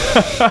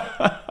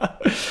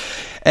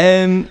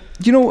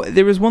 You know,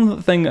 there was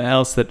one thing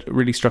else that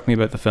really struck me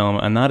about the film,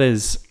 and that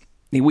is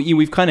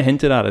we've kind of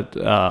hinted at it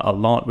a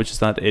lot, which is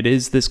that it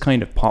is this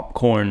kind of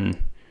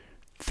popcorn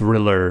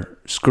thriller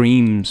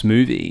screams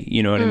movie,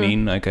 you know what I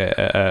mean, like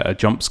a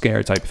jump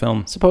scare type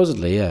film.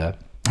 Supposedly, yeah.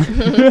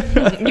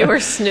 You were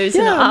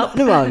snoozing it up.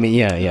 No, I mean,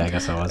 yeah, I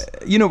guess I was.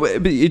 You know,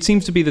 but it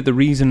seems to be that the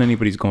reason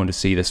anybody's going to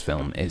see this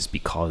film is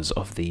because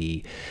of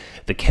the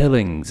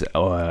killings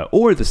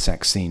or the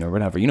sex scene or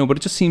whatever, you know. But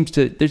it just seems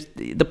to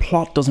the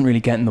plot doesn't really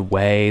get in the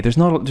way. There's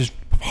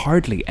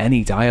hardly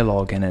any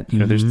dialogue in it. You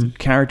know, there's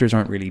characters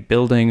aren't really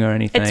building or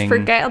anything. It's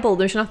forgettable.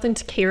 There's nothing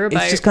to care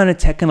about. It's just kind of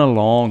ticking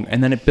along,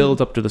 and then it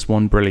builds up to this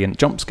one brilliant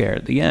jump scare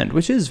at the end,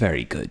 which is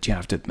very good. You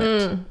have to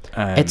admit.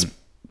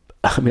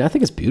 I mean, I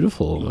think it's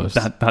beautiful almost.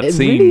 That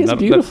scene really is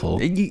beautiful.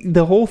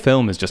 The whole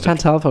film is just. Can't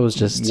tell if I was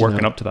just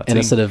working up to that in scene.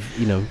 A sort of,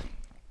 you know.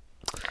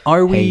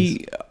 Are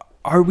we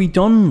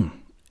done?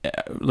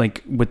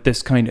 Like with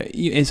this kind of,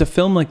 is a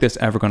film like this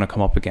ever going to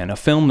come up again? A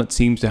film that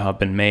seems to have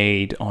been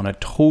made on a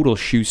total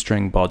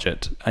shoestring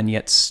budget and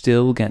yet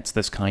still gets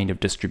this kind of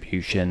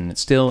distribution. It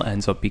still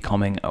ends up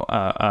becoming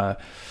a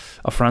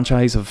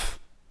franchise of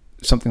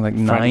something like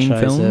 9 franchise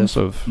films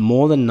of...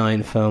 more than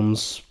 9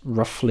 films,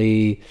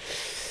 roughly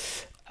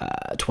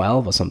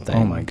 12 or something.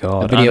 Oh my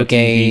God. A video And a TV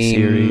game,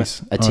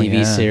 series. a Oh, TV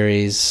yeah.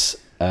 series.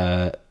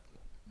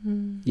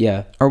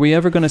 Yeah. Are we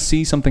ever going to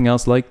see something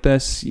else like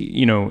this?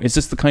 You know, is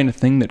this the kind of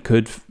thing that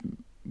could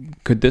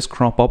this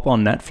crop up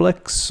on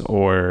Netflix,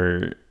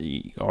 or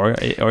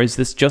is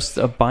this just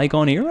a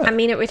bygone era? I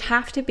mean, it would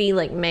have to be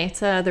like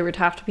meta. There would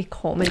have to be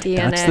comedy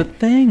That's in the it.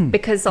 thing.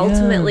 Because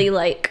ultimately,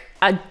 like,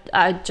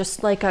 I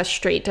just like a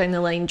straight down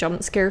the line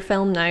jump scare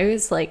film now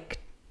is like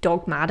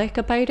dogmatic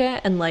about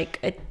it, and like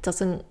it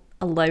doesn't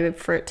allow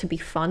for it to be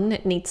fun.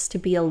 It needs to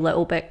be a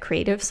little bit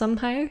creative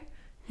somehow,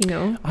 you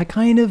know?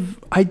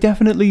 I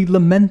definitely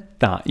lament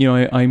that. You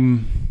know,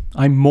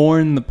 I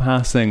mourn the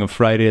passing of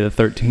Friday the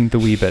 13th a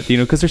wee bit, you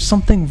know, because there's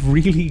something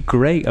really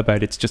great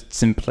about its just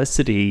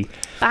simplicity.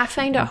 But I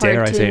find it Dare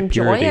hard I to say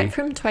enjoy purity. it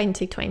from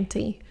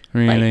 2020.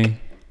 Really? Like,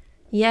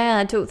 yeah,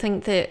 I don't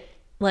think that,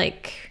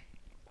 like,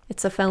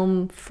 it's a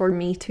film for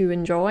me to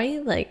enjoy.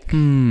 Like, I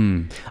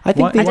think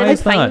Why I didn't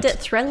is find that? it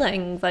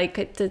thrilling. Like,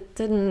 it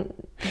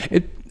didn't...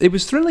 It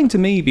was thrilling to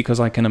me because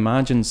I can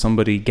imagine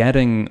somebody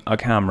getting a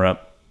camera,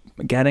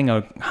 getting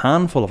a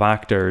handful of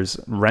actors,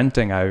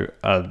 renting out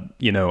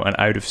an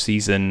out of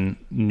season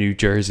New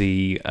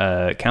Jersey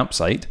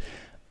campsite,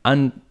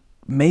 and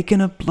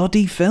making a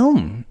bloody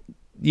film.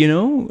 You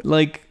know,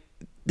 like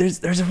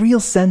there's a real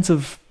sense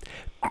of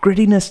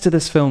grittiness to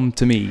this film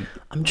to me.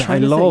 I'm that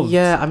trying I to loved.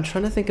 think, I'm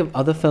trying to think of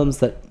other films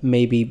that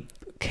maybe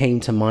came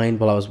to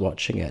mind while I was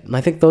watching it, and I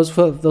think those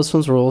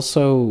films were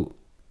also,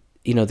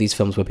 you know, these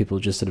films where people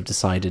just sort of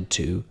decided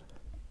to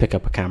pick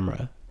up a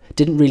camera,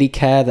 didn't really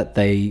care that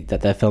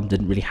their film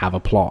didn't really have a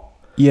plot,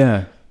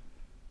 Yeah.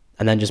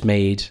 and then just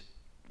made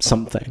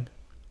something.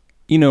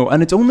 You know,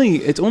 and it's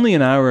only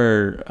an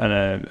hour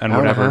and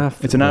whatever.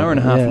 half. It's an hour and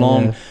a half Yeah,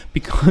 long yeah.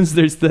 because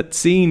there's that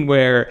scene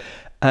where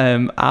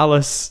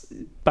Alice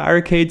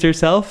barricades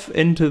herself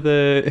into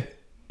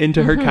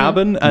her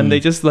cabin, and they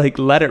just like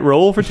let it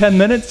roll for 10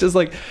 minutes. Just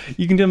like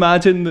you can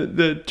imagine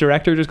the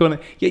director just going,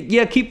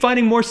 yeah, keep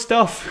finding more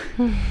stuff.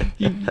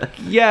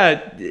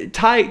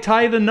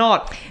 Tie the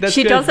knot. That's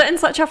She good. does it in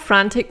such a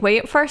frantic way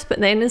at first, but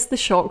then as the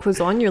shot goes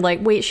on, you're like,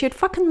 wait, she had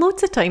fucking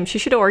loads of time. She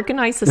should have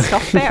organised the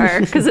stuff better,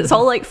 because it's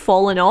all like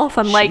falling off.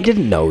 I'm like, I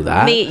didn't know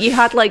that. mate, you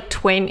had like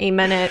 20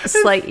 minutes.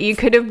 Like, you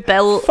could have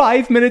built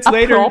 5 minutes a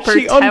later, proper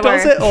she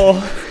undoes tower. it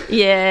all.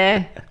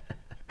 Yeah.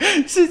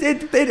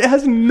 It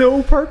has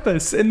no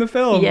purpose in the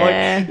film.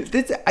 Yeah. Like,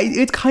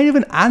 it's kind of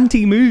an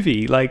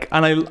anti-movie, like,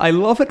 and I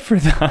love it for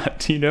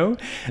that, you know,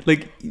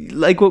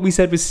 like what we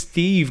said with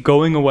Steve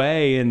going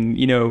away and,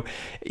 you know,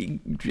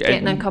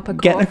 Getting a cup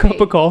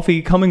of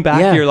coffee, coming back.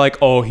 Yeah. You're like,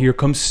 oh, here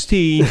comes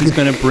Steve. He's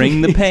gonna bring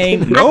the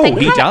pain. No,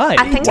 he died.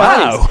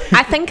 Wow.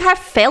 I think I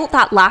felt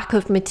that lack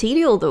of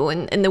material though,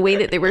 in the way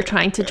that they were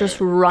trying to just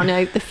run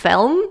out the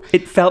film.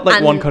 It felt like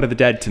And- One Cut of the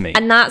Dead to me.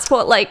 And that's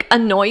what like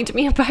annoyed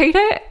me about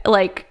it.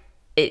 Like,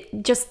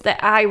 it just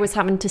that I was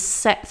having to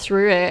sit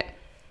through it,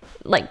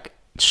 like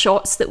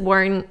shots that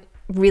weren't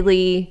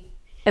really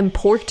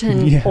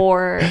important, Yeah.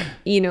 or,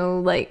 you know,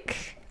 like,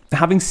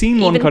 Having seen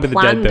One even Cut of the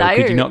Dead, planned though,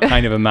 could you out. not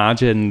kind of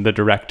imagine the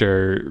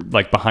director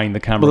like behind the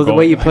camera? Well, the going,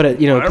 way you put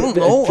it, you know, I don't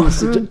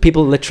know.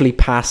 people literally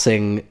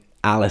passing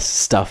Alice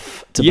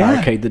stuff to Yeah.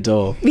 barricade the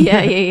door.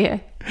 yeah.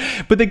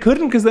 But they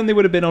couldn't, because then they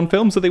would have been on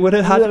film, so they would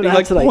have had to be They had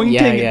like to, like, pointing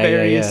yeah, at yeah,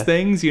 various yeah.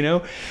 things, you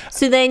know.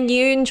 So then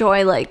you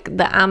enjoy like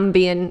the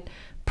ambient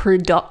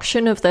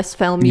production of this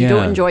film. You Yeah.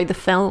 don't enjoy the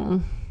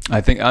film.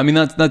 I mean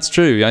that's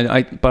true.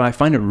 But I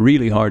find it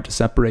really hard to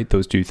separate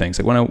those two things.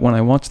 Like when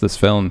I watch this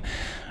film,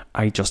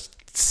 I just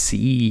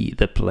see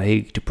the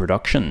plagued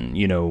production,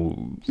 you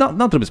know, not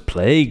that it was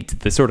plagued,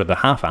 the sort of the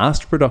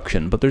half-assed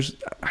production, but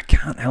I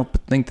can't help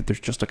but think that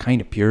there's just a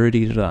kind of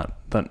purity to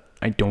that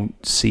I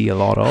don't see a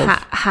lot of.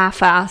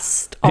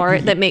 Half-assed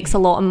art that makes a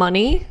lot of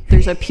money.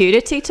 There's a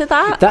purity to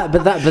that. But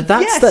that's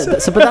Yes.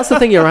 that's the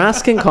thing you're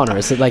asking, Connor.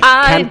 Is that like,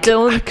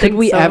 don't could think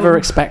we so. ever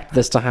expect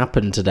this to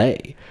happen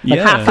today? Like,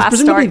 Yeah. Half-assed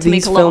presumably art to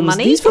make a lot of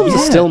money. These films are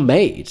Yeah. still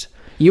made.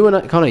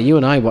 Connor, you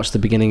and I watched the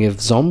beginning of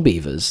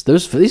Zombievers.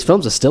 These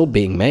films are still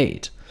being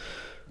made.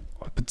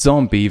 But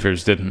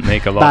Zombievers didn't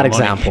make a lot Bad of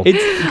money. example.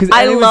 It's, 'cause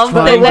I everyone's love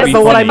trying that to this be is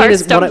what I funny. mean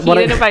first is what I'm I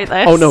hearing about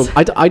this. Oh no,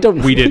 I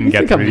don't. We didn't get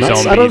think I'm through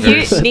nuts. I don't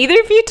Zombievers. Neither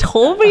of you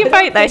told me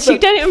about this. You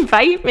didn't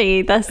invite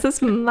me. This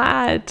is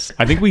mad.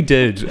 I think we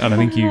did, and I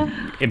think you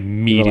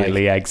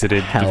immediately exited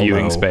the hell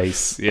viewing no.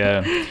 space.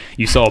 Yeah,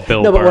 you saw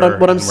Bill. No, but Burr what I'm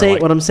and were saying,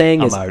 like, what I'm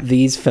saying is "I'm out."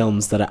 these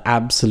films that are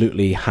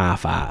absolutely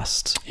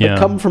half-assed, Yeah. that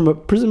come from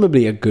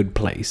presumably a good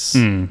place,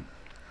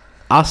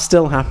 are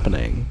still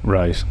happening.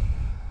 Right.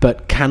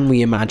 But can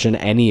we imagine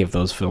any of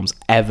those films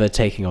ever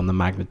taking on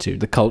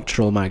the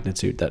cultural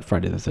magnitude that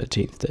Friday the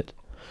 13th did?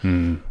 I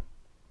mean,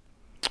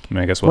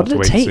 I guess we'll What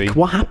have did to it wait and take? see.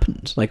 What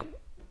happened? Like,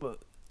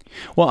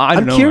 Well, I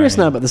don't I'm know. curious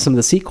man. now about some of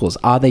the sequels.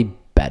 Are they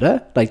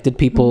better? Like, did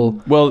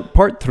people Well,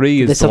 part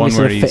 3 did they is the one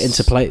suddenly where sort of he's fit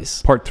into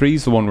place? Part 3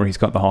 is the one where he's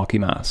got the hockey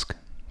mask.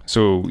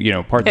 So, you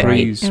know, part Right,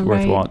 3 is worth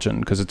right.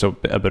 watching because it's a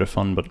bit of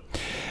fun. But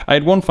I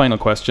had one final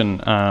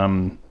question.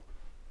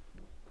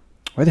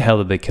 Why the hell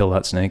did they kill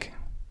that snake?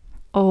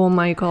 Oh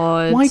my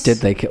god. Why did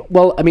they kill?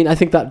 Well, I mean, I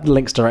think that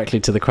links directly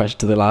to the question,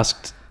 to the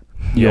last,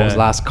 yours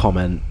last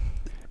comment.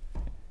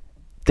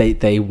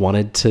 They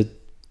wanted to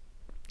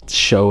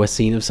show a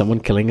scene of someone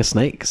killing a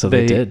snake, so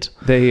they did.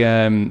 They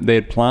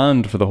had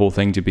planned for the whole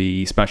thing to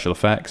be special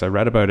effects. I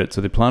read about it.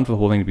 So they planned for the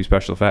whole thing to be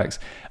special effects,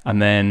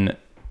 and then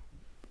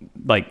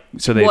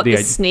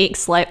the snake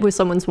slept with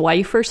someone's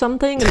wife or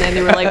something, and then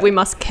they were like, we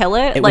must kill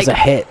it. It was a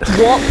hit.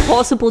 What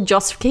possible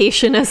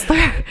justification is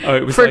there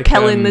for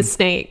killing the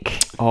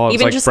snake? Oh, it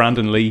was like just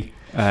Brandon Lee.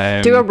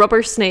 Do a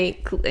rubber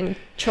snake and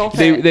chop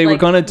it. They were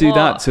going to do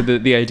that. So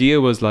the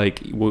idea was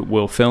like,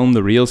 we'll film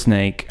the real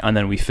snake and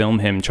then we film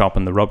him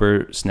chopping the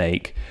rubber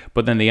snake.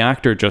 But then the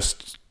actor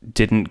just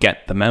didn't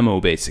get the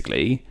memo,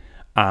 basically,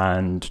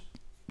 and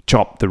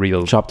chopped the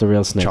real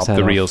snake.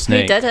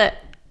 Who did it?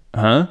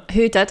 Huh?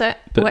 Who did it?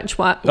 Which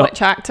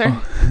actor?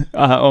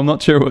 I'm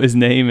not sure what his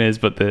name is,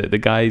 but the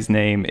guy's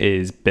name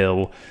is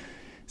Bill.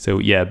 So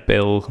yeah,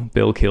 Bill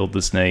killed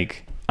the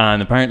snake.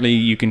 And apparently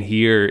you can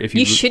hear if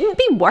you shouldn't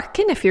be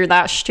working if you're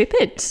that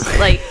stupid.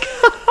 Like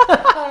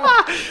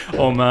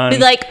oh man. Be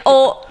like,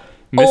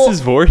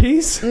 Mrs.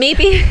 Voorhees?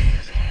 Maybe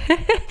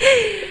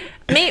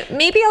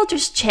maybe I'll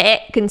just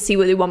check and see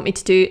what they want me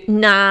to do.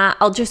 Nah,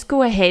 I'll just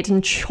go ahead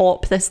and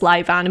chop this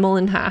live animal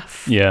in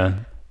half. Yeah.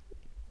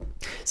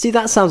 See,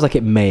 that sounds like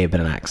it may have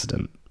been an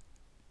accident.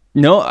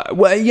 No,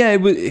 well, yeah,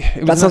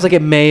 that sounds like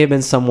it may have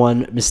been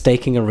someone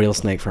mistaking a real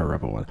snake for a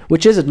rubber one,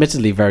 which is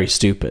admittedly very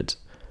stupid.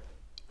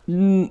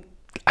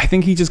 I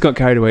think he just got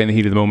carried away in the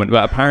heat of the moment.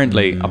 But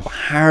apparently,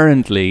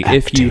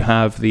 if you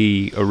have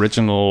the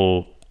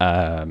original,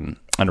 an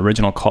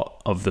original cut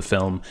of the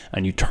film,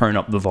 and you turn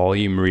up the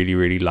volume really,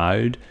 really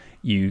loud,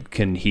 you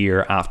can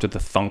hear after the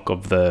thunk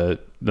of the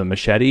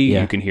machete,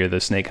 you can hear the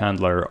snake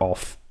handler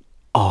off.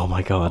 Oh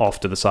my god! Off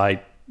to the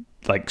side,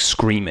 like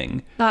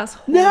screaming. That's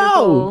horrible.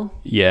 No.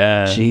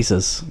 Yeah.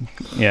 Jesus.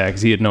 Yeah,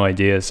 because he had no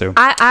idea. So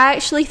I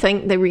actually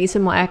think the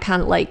reason why I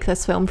can't like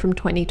this film from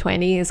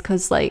 2020 is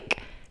because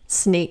like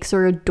snakes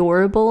are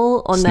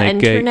adorable on the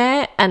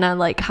internet, and I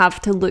like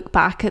have to look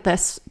back at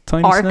this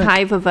tiny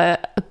archive snake of a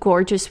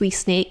gorgeous wee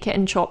snake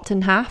getting chopped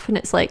in half, and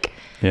it's like,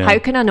 how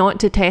can I not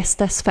detest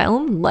this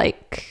film?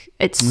 Like,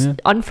 it's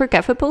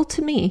unforgivable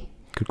to me.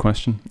 Good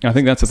question. I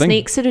think that's the thing.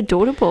 Snakes are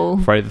adorable.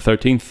 Friday the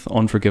 13th,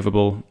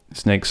 unforgivable.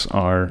 Snakes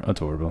are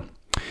adorable.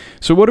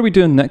 So what are we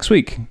doing next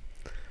week,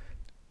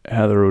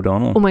 Heather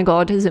O'Donnell? Oh my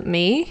god, is it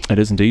me? It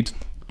is indeed.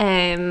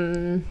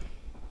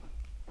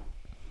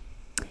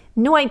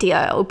 No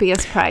idea. It'll be a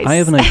surprise. I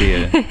have an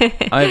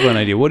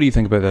idea. What do you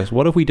think about this?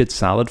 What if we did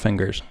salad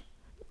fingers?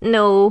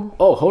 No.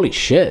 Oh, holy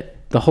shit.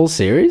 The whole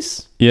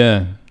series?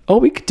 Yeah. Oh,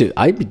 we could do...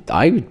 I would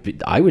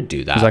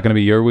do that. Is that going to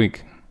be your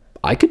week?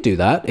 I could do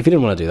that. If you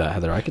didn't want to do that,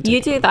 Heather, I could do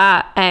that.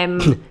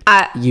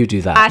 You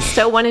do that. I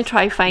still want to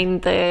try find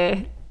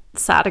the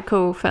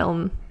Sadako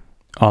film.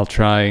 I'll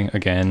try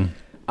again.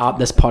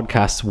 This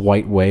podcast's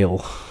White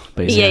Whale,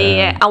 basically.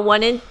 Yeah. I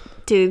want to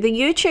do the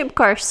YouTube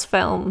Curse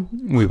film.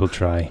 We will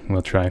try.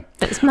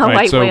 It's my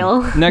white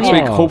whale. Next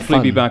week,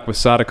 hopefully be back with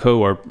Sadako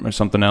or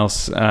something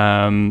else.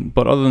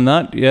 But other than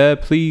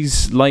that,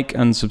 please like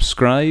and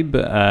subscribe.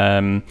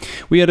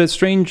 We had a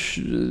strange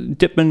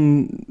dip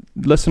in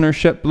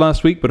listenership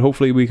last week, but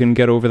hopefully we can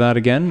get over that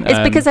again. It's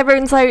because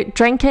everyone's out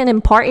drinking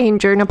and partying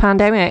during a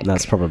pandemic.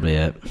 That's probably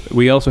it.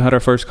 We also had our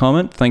first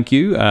comment. Thank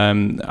you.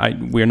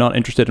 We're not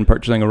interested in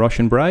purchasing a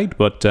Russian bride,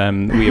 but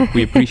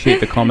we appreciate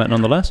the comment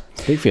nonetheless.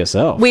 Speak for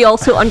yourself. We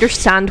also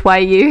understand why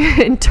you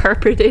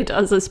interpreted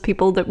us as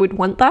people that would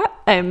want that.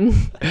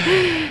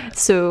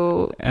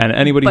 So, and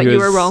anybody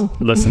who is wrong.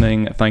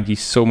 listening, thank you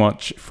so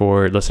much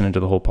for listening to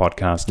the whole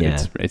podcast.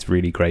 Yeah. It's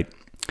really great.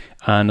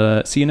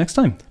 And see you next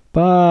time.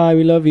 Bye.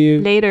 We love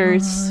you.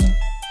 Laters.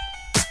 Bye.